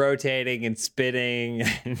 Yeah, just rotating and spinning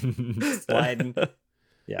and sliding.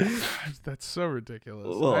 Yeah. That's so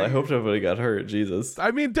ridiculous. Well, I hope nobody got hurt. Jesus.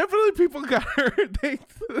 I mean, definitely people got hurt.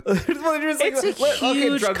 It's a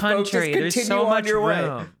huge country. There's so much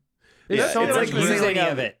room. There's so it's much like room. sailing any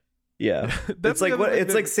out of it. Yeah. That's It's like the other thing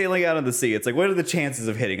it's like sailing out on the sea. It's like, what are the chances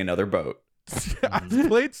of hitting another boat? I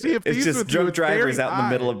played Sea of Thieves It's just with you. drunk It's drivers very out in the high.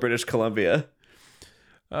 middle of British Columbia.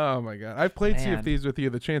 Oh my god. I've played Sea of Man. Thieves with you.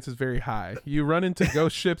 The chance is very high. You run into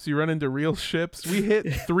ghost ships, you run into real ships. We hit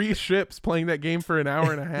 3 ships playing that game for an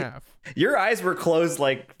hour and a half. Your eyes were closed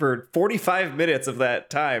like for 45 minutes of that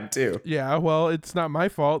time too. Yeah, well, it's not my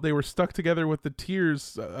fault. They were stuck together with the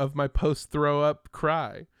tears of my post throw up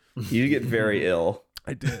cry. You get very ill.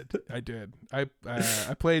 I did.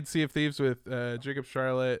 I played Sea of Thieves with Jacob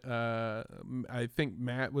Charlotte. I think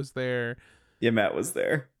Matt was there. Yeah, Matt was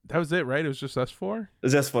there. That was it, right? It was just us 4? It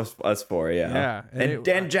was just us 4, yeah. Yeah,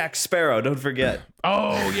 And Jack Sparrow, don't forget.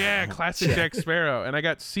 Oh yeah, classic Jack Sparrow. And I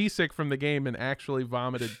got seasick from the game and actually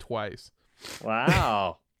vomited twice.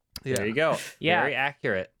 Wow. Yeah. There you go. Yeah. Very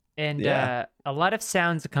accurate. And Yeah. a lot of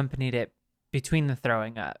sounds accompanied it between the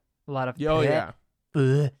throwing up. A lot of Oh yeah.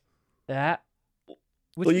 that.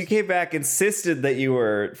 Which Well, you came back, insisted that you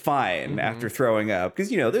were fine after throwing up. Because,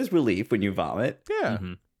 there's relief when you vomit. Yeah.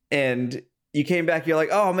 Mhm. And you came back, you're like,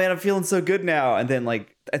 oh man, I'm feeling so good now. And then,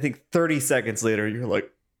 like, I think 30 seconds later, you're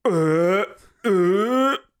like, Yeah,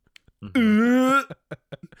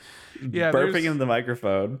 burping there's- in the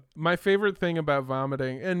microphone. My favorite thing about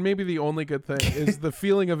vomiting, and maybe the only good thing, is the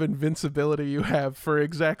feeling of invincibility you have for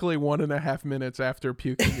exactly 1.5 minutes after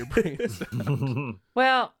puking your brains out.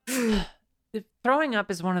 Well, throwing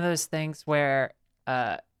up is one of those things where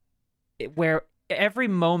where every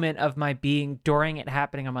moment of my being during it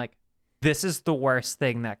happening, I'm like, this is the worst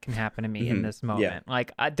thing that can happen to me in this moment.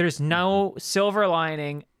 Like, there's no silver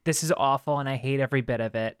lining. This is awful, and I hate every bit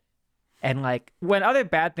of it. And like when other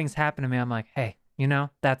bad things happen to me, I'm like, hey,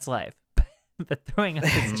 that's life. the throwing up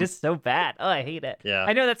is just so bad. Oh, I hate it. Yeah.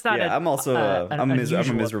 I know that's not. Yeah, I'm also I'm a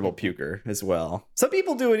unusual miserable thing. puker as well. Some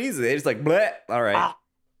people do it easily. They just like bleh. All right,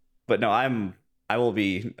 but no, I will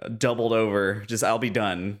be doubled over. Just I'll be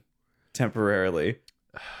done temporarily.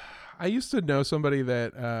 I used to know somebody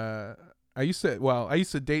that I used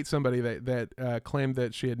to date somebody that claimed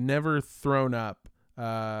that she had never thrown up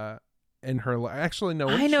in her life. Actually, no.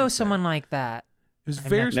 I know someone like that. It was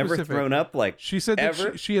very Never specific. thrown up like She said that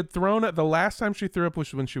ever? she had thrown up. The last time she threw up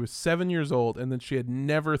was when she was 7 years old, and then she had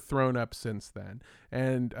never thrown up since then.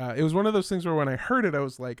 And it was one of those things where when I heard it, I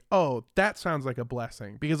was like, oh, that sounds like a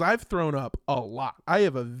blessing, because I've thrown up a lot. I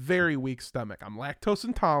have a very weak stomach. I'm lactose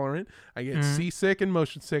intolerant. I get seasick and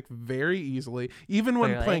motion sick very easily, even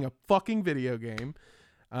when Clearly. playing a fucking video game.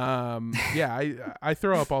 I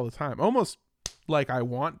throw up all the time, almost like I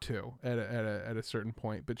want to at a certain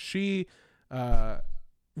point. But she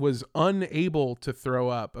was unable to throw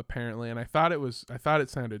up apparently, and I thought it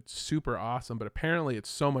sounded super awesome, but apparently it's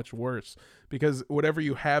so much worse because whatever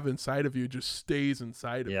you have inside of you just stays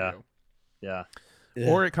inside of you. Yeah.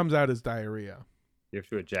 Or it comes out as diarrhea. You have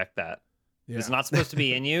to eject that. Yeah. It's not supposed to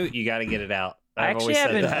be in you. You got to get it out. I I've actually always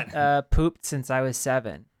said haven't that. pooped since I was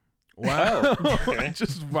 7. Wow. okay. I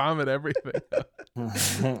just vomit everything.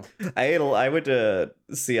 I went to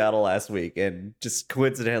Seattle last week and just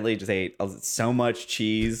coincidentally just ate so much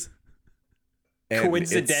cheese. And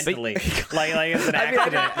Coincidentally, like it's an I mean,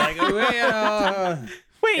 accident.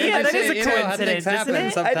 Wait, yeah, that is a coincidence, things happen isn't it? I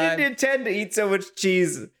sometimes. didn't intend to eat so much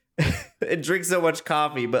cheese and drink so much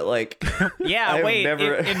coffee, but like, Yeah, I've wait,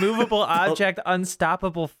 never immovable object,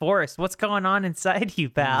 unstoppable force. What's going on inside you,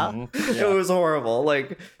 pal? it was horrible.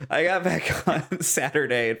 Like, I got back on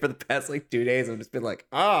Saturday, and for the past like 2 days, I've just been like,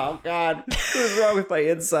 oh god, what is wrong with my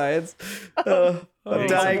insides? I'm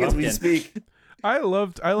dying as we pumpkin. speak. I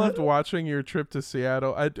loved watching your trip to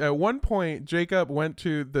Seattle. At one point, Jacob went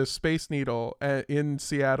to the Space Needle in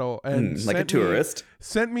Seattle and Like a tourist.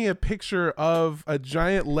 sent me a picture of a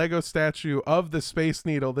giant Lego statue of the Space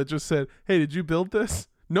Needle that just said, "Hey, did you build this?"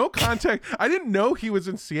 No contact. I didn't know he was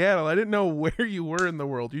in Seattle. I didn't know where you were in the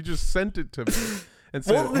world. You just sent it to me and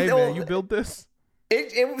said, Well, "Hey, no, man, you build this?"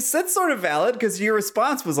 It was that's sort of valid because your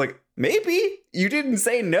response was like, maybe. You didn't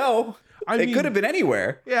say no. I It mean, could have been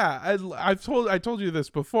anywhere. Yeah, I told you this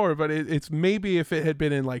before, but it's maybe if it had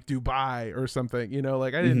been in like Dubai or something, you know,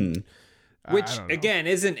 like I didn't. Which I don't know. again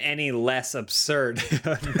isn't any less absurd.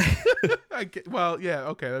 Well, yeah,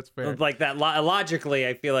 okay, that's fair. Like that logically,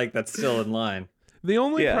 I feel like that's still in line. The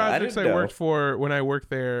only Yeah, I projects I didn't worked know. for when I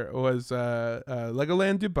worked there was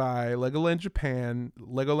Legoland Dubai, Legoland Japan,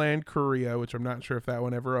 Legoland Korea, which I'm not sure if that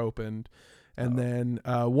one ever opened, and then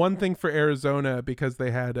one thing for Arizona because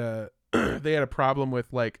they had a they had a problem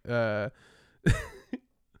with like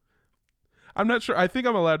I'm not sure. I think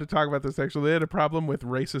I'm allowed to talk about this actually. They had a problem with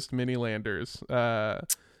racist mini-landers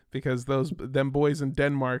because them boys in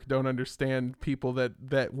Denmark don't understand people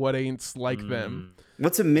that what ain'ts like them.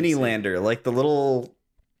 What's a mini lander? Like the little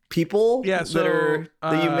people Yeah, so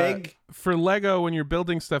that you make? for Lego, when you're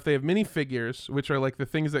building stuff, they have minifigures, which are like the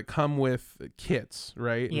things that come with kits,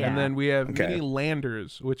 right? Yeah. And then we have Okay. mini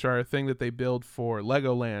landers, which are a thing that they build for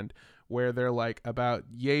Legoland, where they're like about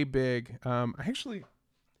yay big. I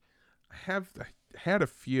had a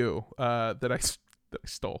few that I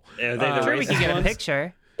stole. Are they the Sure, we racist can get a ones?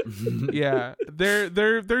 picture. Yeah, they're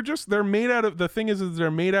made out of, the thing is they're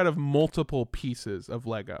made out of multiple pieces of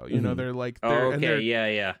Lego. You know, they're like Oh, and okay, they're,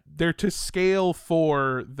 yeah. they're to scale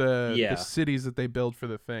for the Yeah. cities that they build for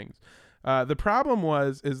the things. The problem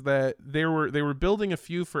is that they were building a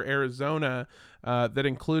few for Arizona that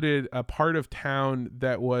included a part of town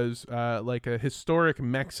that was like a historic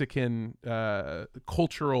Mexican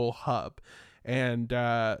cultural hub, and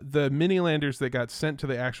the mini landers that got sent to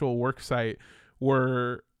the actual work site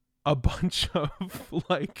were a bunch of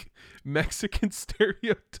like Mexican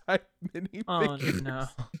stereotype mini Oh figures. no.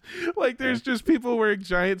 Like there's just people wearing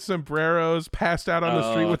giant sombreros passed out on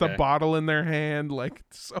the street with a okay. bottle in their hand, like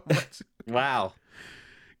so much Wow.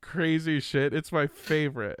 crazy shit. It's my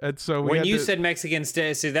favorite. And so When you said Mexican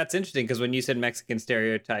see, that's interesting because when you said Mexican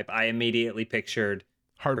stereotype, I immediately pictured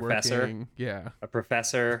hardworking, yeah. a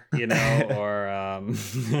professor, you know, or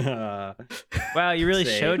Wow, you really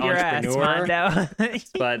Say showed your ass, entrepreneur. Mondo.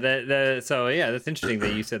 but so yeah, that's interesting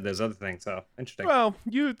that you said those other things. So interesting. Well,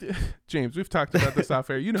 James, we've talked about this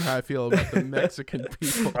off air. You know how I feel about the Mexican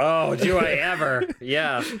people. Oh, do I ever?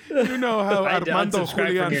 Yeah. You know how I had to Armando unsubscribe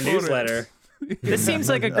Julian from your Flores- newsletter. This seems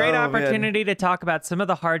like a great Oh, man. opportunity to talk about some of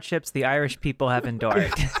the hardships the Irish people have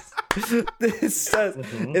endured. This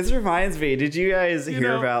reminds me. Did you guys hear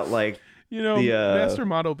know- about like You know, The, master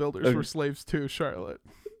model builders were slaves too, Charlotte.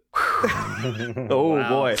 Oh Wow.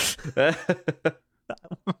 boy.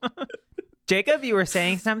 Jacob, you were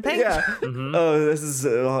saying something? Yeah. Mhm. Oh, this is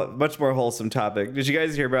a much more wholesome topic. Did you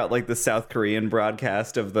guys hear about like the South Korean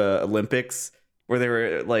broadcast of the Olympics where they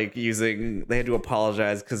were like they had to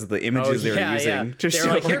apologize because of the images they were using to They show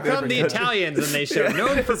were like, here their come the country. Italians, and they showed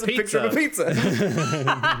known for It's a picture of a pizza.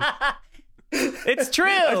 pizza. It's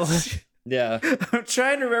true. Yeah. I'm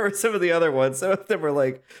trying to remember some of the other ones. Some of them were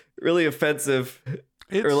like really offensive,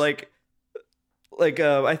 or like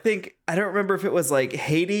I think I don't remember if it was like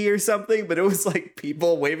Haiti or something, but it was like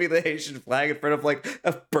people waving the Haitian flag in front of like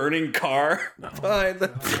a burning car behind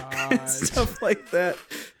them and stuff like that.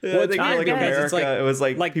 I think I like guess America, it's like- it was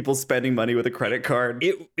like like- people spending money with a credit card.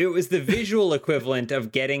 It was the visual equivalent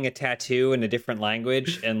of getting a tattoo in a different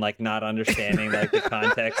language and like not understanding like the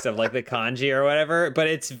context of like the kanji or whatever, but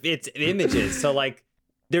it's images. So like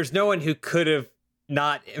there's no one who could have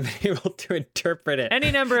not been able to interpret it.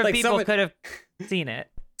 Any number of Like, people someone- could have seen it.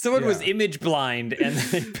 Someone was Yeah. image blind and then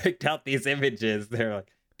they picked out these images. They're like,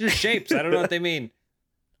 just shapes. I don't know what they mean.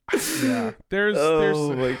 Yeah. There's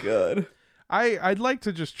Oh my god. I'd like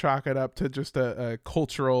to just chalk it up to just a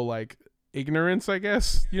cultural like ignorance, I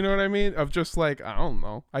guess. You know what I mean? Of just like, I don't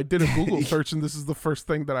know. I did a Google search and this is the first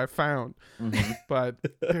thing that I found. But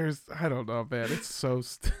I don't know, man. It's so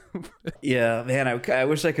stupid. Yeah, man, I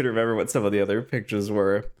wish I could remember what some of the other pictures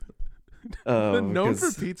were. The known for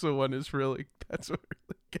 'cause- pizza one is that's what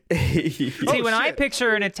See, when I shit.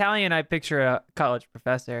 picture an Italian, I picture a college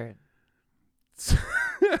professor.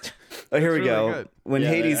 Oh, here we really go. good. When Yeah,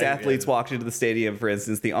 Haiti's I- athletes walked into the stadium, for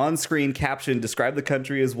instance, the on-screen caption described the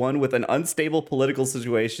country as one with an unstable political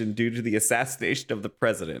situation due to the assassination of the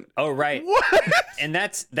president. Oh, right. And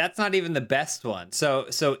that's not even the best one. So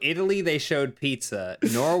Italy, they showed pizza.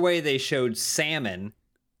 Norway, they showed salmon.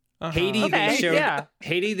 Haiti, Okay,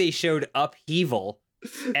 Haiti, they showed upheaval.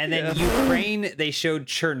 And then Ukraine, they showed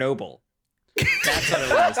Chernobyl. That's what it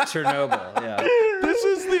was. Chernobyl. Yeah. This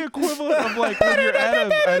is the equivalent of like when you're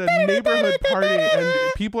at a neighborhood party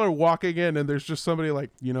and people are walking in and there's just somebody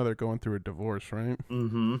like, they're going through a divorce, right?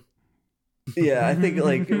 Mm-hmm. Yeah, I think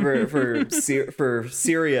like for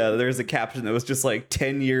Syria, there's a caption that was just like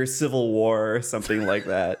 10-year civil war or something like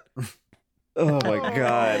that. Oh my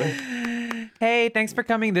god. Hey, thanks for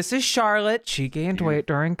coming. This is Charlotte. She gained weight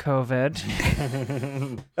during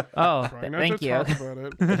COVID. Oh, Try not thank to you. talk about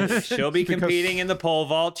it. She'll be Because- competing in the pole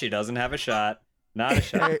vault. She doesn't have a shot. Not a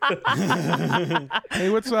shot. Hey,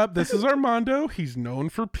 what's up? This is Armando. He's known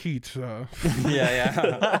for pizza.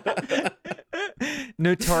 Yeah.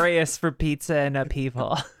 Notorious for pizza and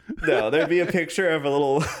upheaval. No, there'd be a picture of a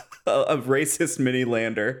racist mini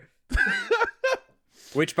lander.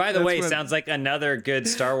 Which, by the That's way, what- sounds like another good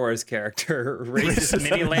Star Wars character, racist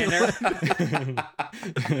mini lander.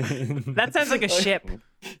 That sounds like a ship.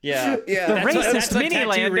 Yeah, Yeah. The That's racist a mini tattoo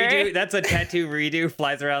lander. redo. That's a tattoo redo.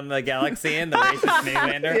 Flies around the galaxy in the racist mini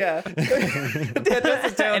lander. Yeah. That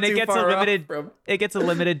doesn't sound And it too gets a far off limited from- it gets a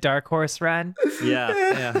limited Dark Horse run. Yeah.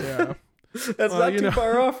 Yeah. That's not too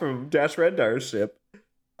far off from Dash Rendar's ship.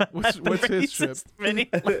 What's his ship? Racist mini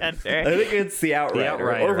I lander. think it's the Outrider.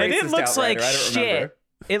 Outrider. Or And it racist looks like Outrider. I don't shit. remember.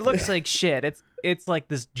 It looks like shit. It's like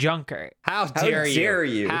this junker. How dare you?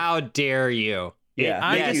 you? How dare you? Yeah.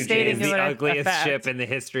 I'm Thank just you, stating James. It's the a ugliest fact. ship in the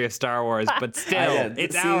history of Star Wars, but still, Yeah,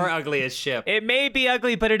 it's see- our ugliest ship. It may be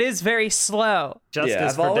ugly, but it is very slow. Justice Yeah,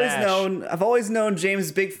 for Dash. I've always known James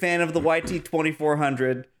is a big fan of the YT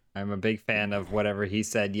 2400. I'm a big fan of whatever he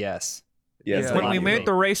said. Yes. Yes, Yeah. When thank we you. made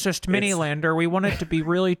the racist mini It's- lander, we wanted to be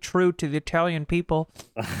really true to the Italian people.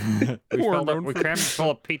 We Or filled it, known we for crammed it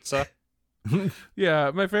full of pizza. Yeah,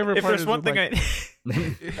 my favorite If part there's is one thing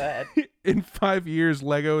like, in 5 years,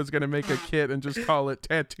 Lego is going to make a kit and just call it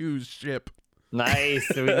Tattoos Ship. Nice.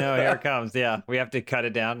 We know here it comes. Yeah, we have to cut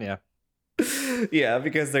it down. Yeah. Yeah,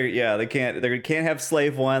 because they can't have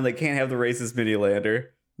Slave One, they can't have the racist mini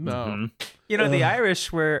lander. No. Mhm. You know, the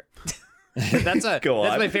Irish were That's Go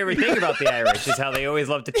on. my favorite thing about the Irish is how they always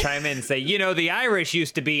love to chime in and say, the Irish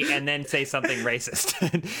used to be, and then say something racist.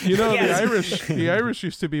 You know, Yes. the Irish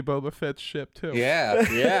used to be Boba Fett's ship, too. Yeah.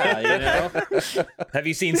 Have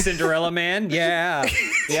you seen Cinderella Man? Yeah,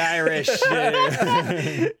 the Irish.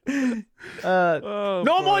 Oh,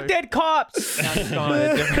 no more boy. dead cops. No, I'm just going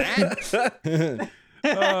with a different-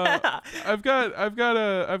 I've got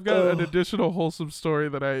an additional wholesome story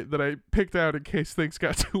that I picked out in case things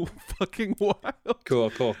got too fucking wild.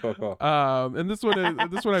 Cool. And this one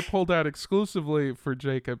I pulled out exclusively for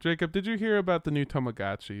Jacob. Jacob, did you hear about the new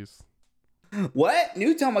Tamagotchis? What?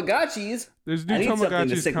 New Tamagotchis? There's new I need something to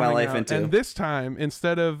Tamagotchis stick my coming life out, into. and this time,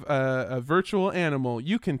 instead of a virtual animal,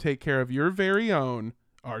 you can take care of your very own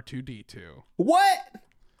R2D2. What?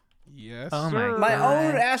 Yes, Oh my sir. God. My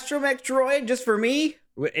own astromech droid just for me?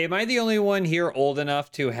 Am I the only one here old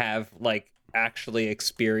enough to have like actually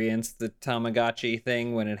experienced the Tamagotchi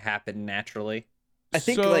thing when it happened naturally? I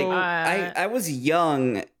think So- like I was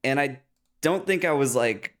young, and I don't think I was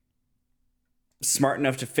like smart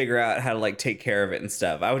enough to figure out how to like take care of it and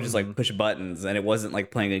stuff. I would just like push buttons, and it wasn't like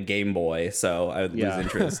playing a Game Boy, so I would lose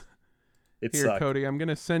interest. It Here, sucked. Cody, I'm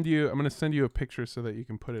gonna send you a picture so that you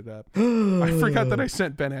can put it up. I forgot that I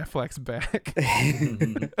sent Ben Affleck's back.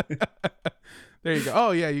 There you go.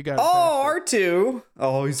 Oh yeah, you got it. Oh, R2.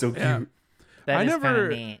 Oh, he's so cute. Yeah. That I is never- kind of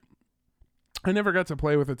neat. I never got to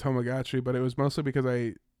play with a Tamagotchi, but it was mostly because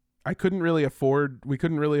we couldn't really afford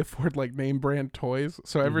like name brand toys.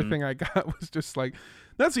 So everything I got was just like,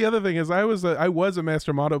 that's the other thing is I was a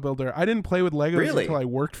master model builder. I didn't play with Legos Really? until I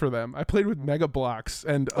worked for them. I played with Mega Blocks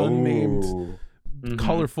and unnamed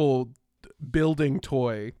colorful building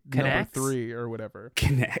toy number Connects? 3 or whatever.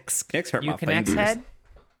 Connects hurt You my connects fingers. head?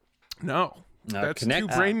 No. No, That's Connect-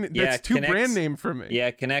 too brand yeah, Connects- brand name for me.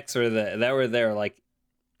 Yeah, Connects were that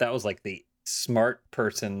was like the smart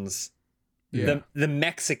person's Yeah. the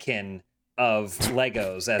Mexican of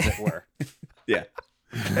Legos, as it were. Yeah.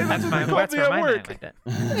 Hey, that's what they called That's me where at my work. mind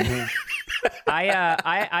went.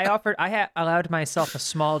 I allowed myself a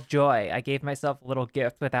small joy. I gave myself a little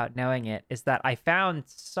gift without knowing it. Is that I found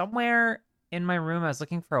somewhere in my room, I was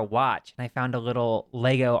looking for a watch, and I found a little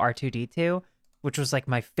Lego R2D2, which was like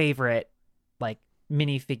my favorite like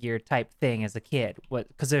minifigure type thing as a kid.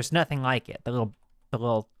 Because there's nothing like it. The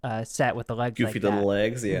little set with the legs Goofy like little that.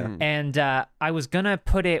 legs, yeah. Mhm. And I was gonna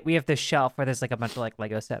put it. We have this shelf where there's like a bunch of like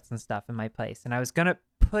Lego sets and stuff in my place, and I was gonna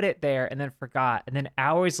put it there, and then forgot. And then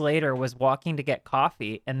hours later, was walking to get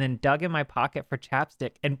coffee, and then dug in my pocket for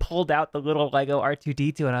chapstick and pulled out the little Lego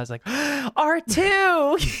R2D2, and I was like,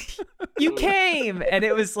 R2, you came! And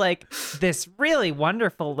it was like this really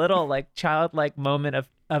wonderful little like childlike moment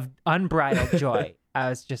of unbridled joy. I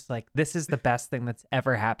was just like, this is the best thing that's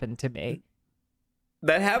ever happened to me.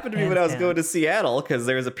 That happened to me when I was going to Seattle because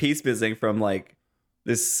there was a piece missing from like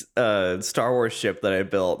this Star Wars ship that I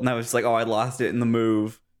built, and I was just like, oh, I lost it in the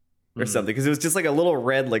move or something, because it was just like a little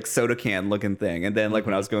red like soda can looking thing, and then like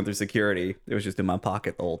when I was going through security, it was just in my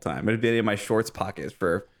pocket the whole time. It'd be in my shorts pocket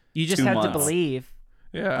for You just 2 had to months. believe.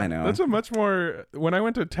 Yeah, I know. That's a much more. When I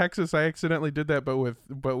went to Texas, I accidentally did that, but with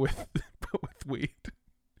weed.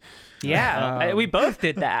 Yeah, we both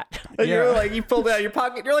did that. And Yeah. you're like, you pulled it out of your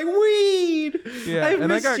pocket, you're like, weed. Yeah, I and I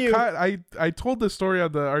missed got you. caught. I told this story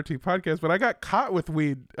on the RT podcast, but I got caught with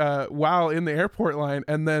weed while in the airport line,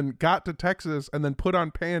 and then got to Texas, and then put on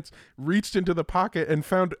pants, reached into the pocket, and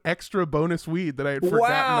found extra bonus weed that I had forgotten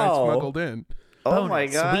I Wow. smuggled in. Oh my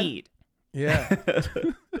Bonus god. weed. Yeah,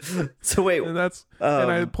 So wait, and that's and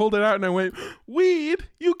I pulled it out, and I went, "Weed,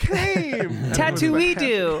 you came!" And it was Tattoo the we hap-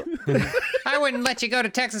 do. I wouldn't let you go to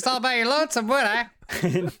Texas all by your lonesome, would I?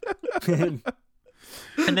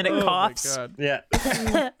 And then it Oh my coughs. god. Yeah.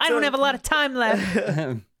 I don't have a lot of time left.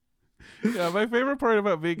 Yeah, my favorite part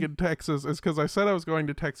about being in Texas is because I said I was going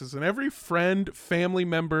to Texas, and every friend, family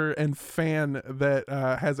member, and fan that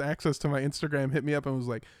has access to my Instagram hit me up and was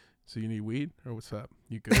like, "So you need weed, or what's up?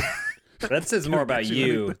 You good?" That says more about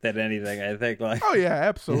you than anything, I think. Like, Oh yeah,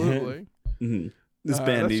 absolutely. Mhm. This that's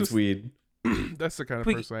band needs just- weed. That's the kind of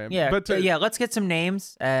person I am. Yeah, but yeah. Let's get some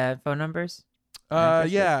names, phone numbers.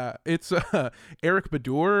 yeah, it's Eric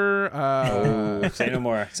Badur. oh, say no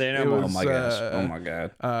more. Say no it more. Oh was, my gosh. Oh my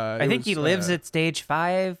god. I think he lives at stage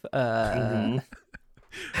 5. Mhm.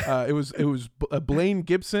 It was Blaine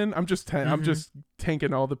Gibson. I'm just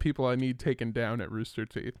tanking all the people I need taken down at Rooster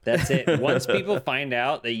Teeth. That's it. Once people find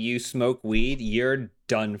out that you smoke weed, you're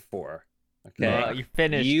done for. Okay. Well, you're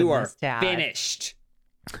finished. You in are this tab. finished.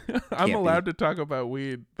 I'm Can't allowed to talk about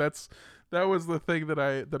weed. That was the thing that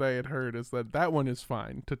I had heard, is that one is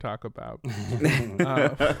fine to talk about.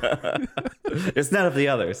 It's none of the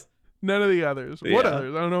others. None of the others. What Yeah.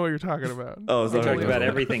 others? I don't know what you're talking about. Oh, We sorry. talked about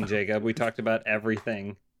everything, Jacob. We talked about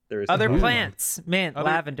everything. There is Other Ooh. plants: mint, Other-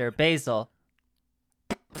 lavender, basil.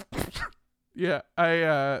 Yeah,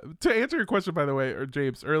 I to answer your question, by the way, or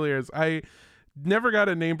James, earlier, is I never got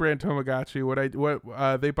a name brand Tamagotchi.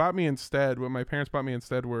 What they bought me instead, what my parents bought me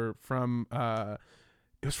instead, were from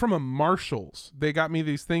it was from a Marshalls. They got me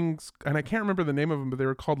these things, and I can't remember the name of them, but they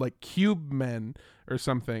were called like Cube Men or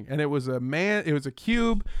something. And it was a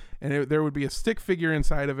cube, and there would be a stick figure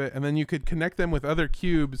inside of it, and then you could connect them with other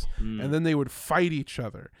cubes, and then they would fight each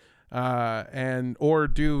other. Or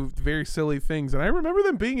do very silly things. And I remember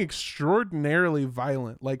them being extraordinarily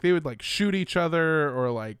violent. Like they would like shoot each other or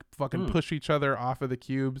like fucking push each other off of the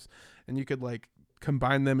cubes, and you could like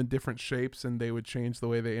combine them in different shapes and they would change the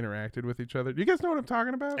way they interacted with each other. Do you guys know what I'm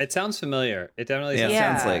talking about? It sounds familiar. It definitely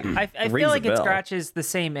Yeah. sounds. Sounds like I rings feel like a it bell. scratches the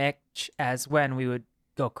same itch as when we would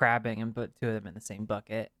go crabbing and put two of them in the same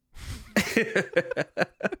bucket.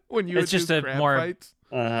 When you It's would just do a crab more- fights?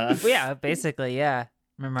 Uh-huh. Well, yeah, basically, yeah.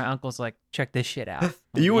 Remember, my uncle's like, check this shit out.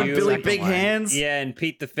 You and You Billy like Big one. Hands. Yeah, and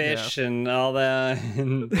Pete the Fish and all that.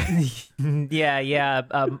 yeah.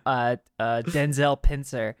 Denzel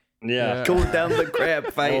Pincer. Yeah. Going down the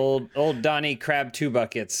crab fight. Old Donnie Crab 2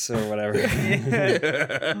 buckets or whatever.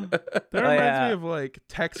 That reminds yeah. me of like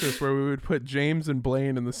Texas, where we would put James and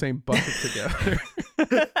Blaine in the same bucket together.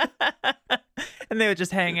 And they would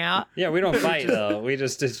just hang out. Yeah, we don't fight though. We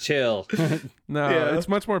just chill. No, Yeah. it's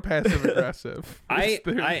much more passive aggressive.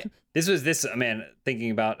 Man,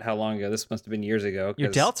 thinking about how long ago, this must have been years ago. Your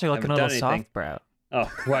 'cause delts are I looking a haven't little done anything. soft, bro.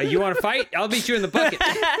 Oh, well, you want to fight? I'll beat you in the bucket.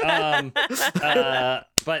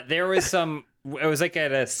 But there was it was like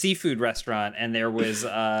at a seafood restaurant, and there was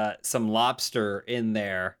some lobster in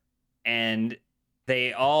there, and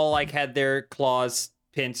they all like had their claws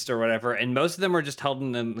pinched or whatever, and most of them were just held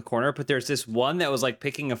in the corner, but there's this one that was like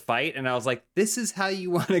picking a fight, and I was like, this is how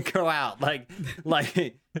you want to go out. Like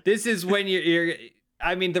this is when you're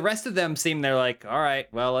I mean, the rest of them seem they're like, all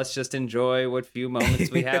right, well, let's just enjoy what few moments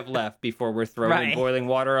we have left before we're thrown in Right. boiling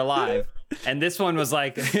water alive. And this one was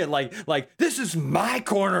like, like this is my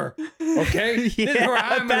corner, okay? This is where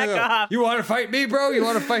I'm back gonna go. off. You want to fight me, bro? You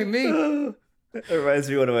want to fight me? It reminds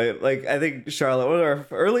me of one of my, like, I think, Charlotte, one of our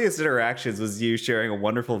earliest interactions was you sharing a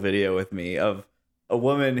wonderful video with me of a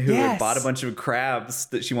woman who had Yes. bought a bunch of crabs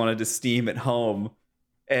that she wanted to steam at home.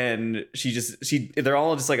 And they're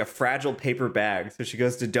all just like a fragile paper bag. So she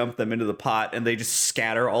goes to dump them into the pot and they just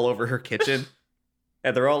scatter all over her kitchen.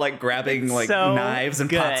 And they're all like grabbing like So knives and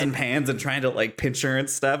pots good. and pans and trying to like pinch her and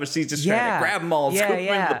stuff. And she's just trying Yeah. to grab them all and Yeah, scoop them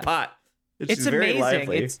yeah. into the pot. And It's she's very amazing.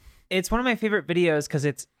 lively. It's one of my favorite videos because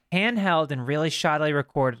it's handheld and really shoddily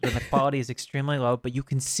recorded, and the quality is extremely low, but you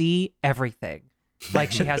can see everything.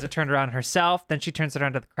 Like she has it turned around herself, then she turns it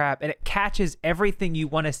around to the crab, and it catches everything you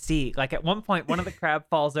want to see. Like at one point, one of the crab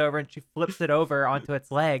falls over and she flips it over onto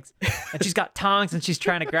its legs, and she's got tongs and she's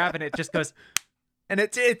trying to grab it, and it just goes. And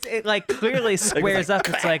it like clearly squares up.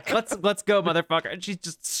 It's like let's go, motherfucker. And she's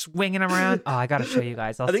just swinging around. Oh, I gotta show you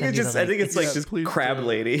guys. I think send you the link. it's like Yeah, just please crab do.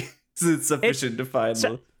 lady. It's sufficient to find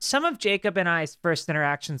them. Some of Jacob and I's first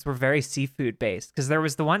interactions were very seafood based because there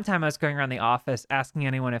was the one time I was going around the office asking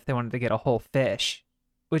anyone if they wanted to get a whole fish,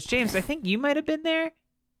 which James, I think you might have been there.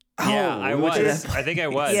 Yeah, I we went to was. that- I think I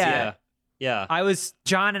was. Yeah. Yeah.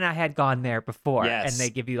 John and I had gone there before, Yes. and they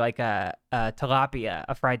give you like a tilapia,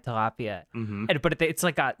 a fried tilapia, Mm-hmm. but it's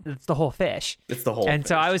like it's the whole fish. It's the whole And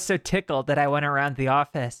so fish. I was so tickled that I went around the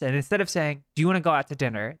office, and instead of saying, "Do you want to go out to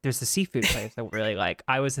dinner?" There's the seafood place I really like.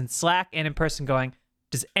 I was in Slack and in person going,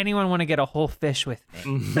 "Does anyone want to get a whole fish with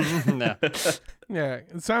me?" No. Yeah,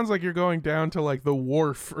 it sounds like you're going down to like the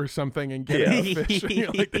wharf or something and getting a fish. And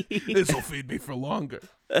you're like, this will feed me for longer.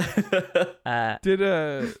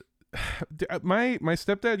 My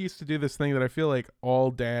stepdad used to do this thing that I feel like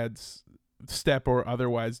all dads, step or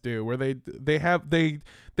otherwise, do, where they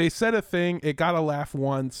said a thing, it got a laugh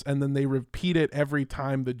once, and then they repeat it every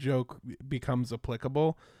time the joke becomes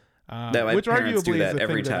applicable. My Which parents do arguably is that the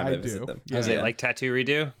every thing time that I I visit do. them. Yeah. Was it like tattoo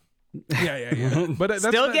redo? Yeah. But that's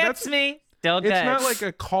Still not, gets that's, me. Still It's gets. not like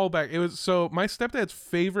a callback. It was so my stepdad's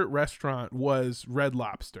favorite restaurant was Red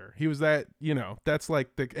Lobster. He was that, that's like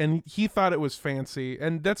and he thought it was fancy.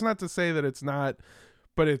 And that's not to say that it's not,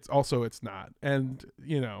 but it's not. And,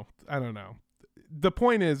 I don't know. The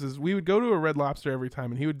point is we would go to a Red Lobster every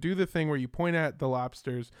time, and he would do the thing where you point at the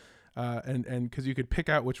lobsters, and because you could pick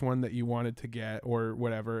out which one that you wanted to get or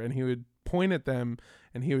whatever, and he would point at them,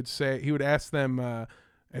 and he would ask them,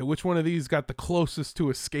 hey, which one of these got the closest to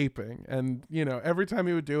escaping? And every time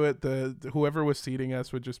he would do it, the whoever was seating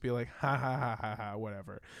us would just be like, ha ha ha ha ha,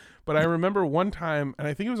 whatever. But I remember one time, and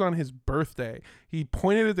I think it was on his birthday, he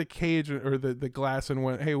pointed at the cage or the glass and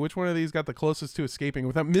went, hey, which one of these got the closest to escaping?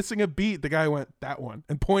 Without missing a beat, the guy went, that one,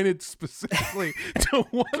 and pointed specifically to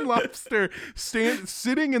one lobster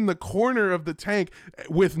sitting in the corner of the tank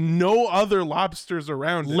with no other lobsters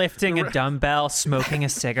around it. lifting a dumbbell, smoking a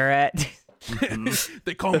cigarette.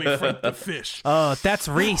 They call me Frank the Fish. Oh, that's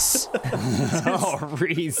Reese. Oh,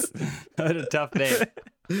 Reese. What a tough name.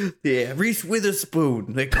 Yeah, Reese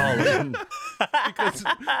Witherspoon, they call him. Because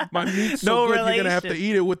my meat's No so good, you're gonna have to relation.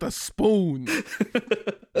 eat it with a spoon.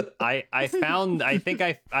 I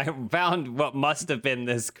found what must have been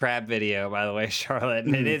this crab video, by the way, Charlotte.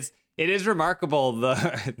 And it is remarkable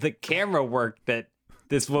the camera work that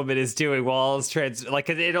this woman is doing while it's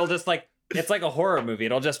it'll just like it's like a horror movie.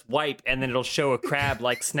 It'll just wipe and then it'll show a crab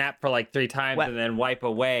like snap for like 3 times and then wipe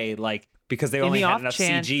away, like because they only had enough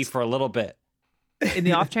CG for a little bit. In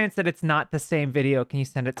the off chance that it's not the same video, can you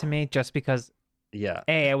send it to me? Just because, yeah.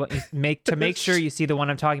 A, I want you to make sure you see the one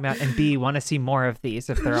I'm talking about, and B, want to see more of these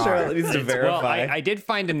if there are. Charlotte needs to verify. Well, I did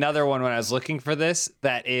find another one when I was looking for this.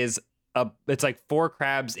 That is it's like 4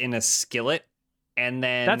 crabs in a skillet, and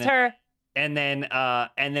then that's her. And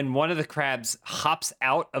then one of the crabs hops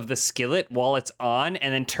out of the skillet while it's on,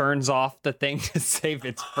 and then turns off the thing to save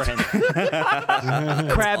its friend.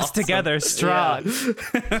 Crabs awesome. Together, strong.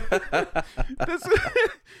 Yeah.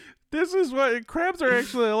 This is what crabs are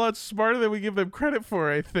actually a lot smarter than we give them credit for.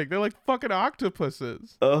 I think they're like fucking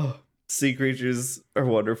octopuses. Oh, sea creatures are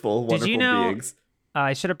wonderful, wonderful beings.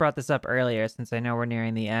 I should have brought this up earlier since I know we're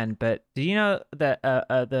nearing the end, but do you know that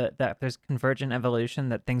that there's convergent evolution,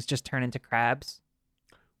 that things just turn into crabs?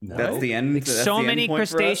 No. That's the end. Like, that's so the many end point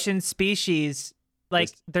crustacean species.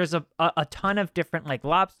 Like there's a ton of different like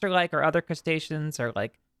lobster-like or other crustaceans or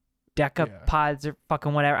like decapods or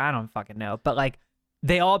fucking whatever. I don't fucking know, but like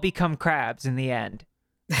they all become crabs in the end.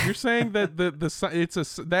 You're saying that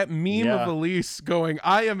that meme of Elise going,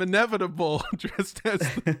 "I am inevitable," just as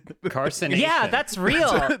the carcination. Yeah, that's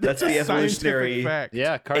real. That's the evolutionary fact.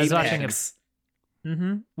 Yeah, carcination.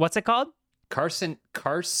 What's it called?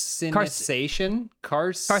 Carcinization.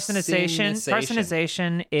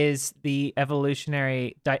 Carcinization is the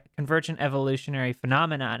convergent evolutionary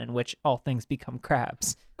phenomenon in which all things become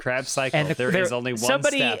crabs. Crab cycle. And there is only one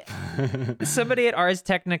step. Somebody at Ars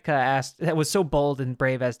Technica asked, that was so bold and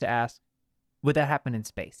brave as to ask, would that happen in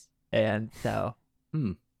space? And so,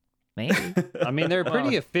 maybe. I mean, they're a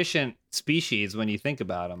pretty efficient species when you think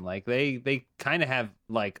about them. Like they kind of have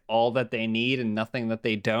like all that they need and nothing that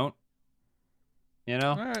they don't. You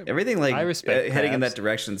know, everything like I respect heading in crabs. that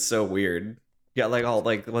direction is so weird. You got like all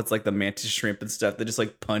like what's like the mantis shrimp and stuff. They just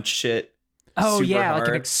like punch shit. Oh yeah, hard. like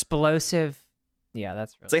an explosive. Yeah,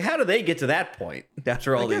 that's really. It's like, how do they get to that point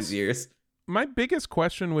after all these years? My biggest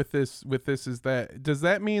question with this is that does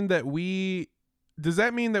that mean that we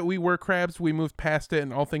were crabs, we moved past it,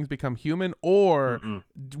 and all things become human, or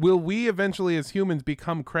will we eventually as humans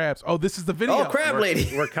become crabs? Oh, this is the video. Oh, crab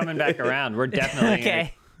lady. We're coming back around. We're definitely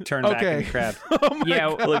okay. Turn back into crabs.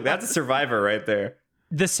 Look, that's a survivor right there.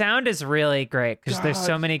 The sound is really great because there's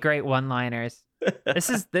so many great one-liners. This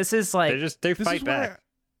is like they fight back.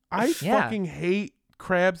 I fucking hate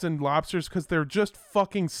crabs and lobsters because they're just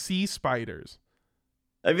fucking sea spiders.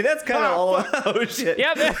 I mean, that's kind of all. Oh shit!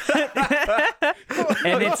 Yeah,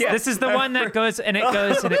 and this is the one that goes and it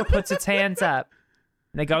puts its hands up,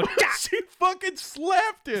 and they go. She fucking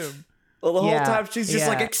slapped him. Well, the whole time she's just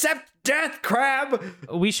like, accept death, crab.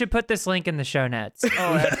 We should put this link in the show notes.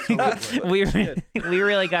 Oh, absolutely. we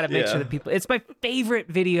really got to make sure that people. It's my favorite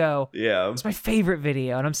video. Yeah, it's my favorite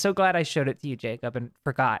video, and I'm so glad I showed it to you, Jacob, and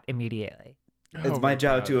forgot immediately. It's my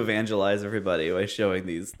job to evangelize everybody by showing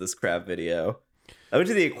this crab video. I went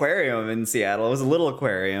to the aquarium in Seattle. It was a little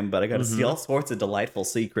aquarium, but I got to see all sorts of delightful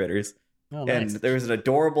sea critters. Oh, and nice. there was an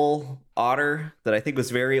adorable otter that I think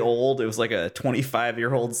was very old. It was like a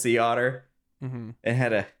 25-year-old sea otter. It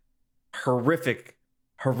had a horrific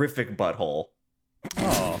butthole.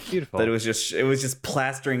 Oh, beautiful. That it was just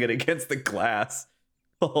plastering it against the glass.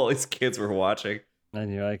 All these kids were watching.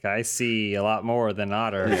 And you're like, I see a lot more than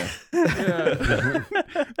otter. Yeah.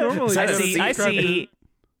 Normally, I see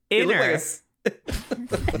inner.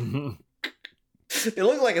 It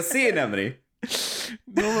looked like a sea anemone.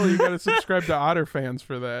 Normally, you gotta subscribe to Otter Fans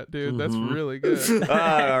for that, dude. That's really good.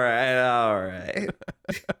 All right.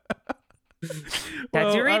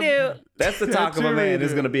 That's your redo. That's the talk of a man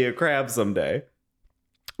who's going to be a crab someday.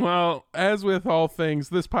 Well, as with all things,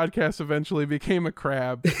 this podcast eventually became a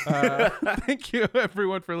crab. Thank you,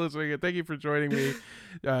 everyone, for listening, and thank you for joining me,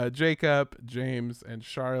 Jacob, James, and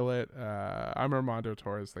Charlotte. I'm Armando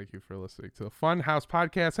Torres. Thank you for listening to the Fun House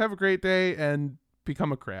Podcast. Have a great day and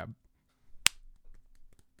become a crab.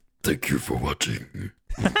 Thank you for watching.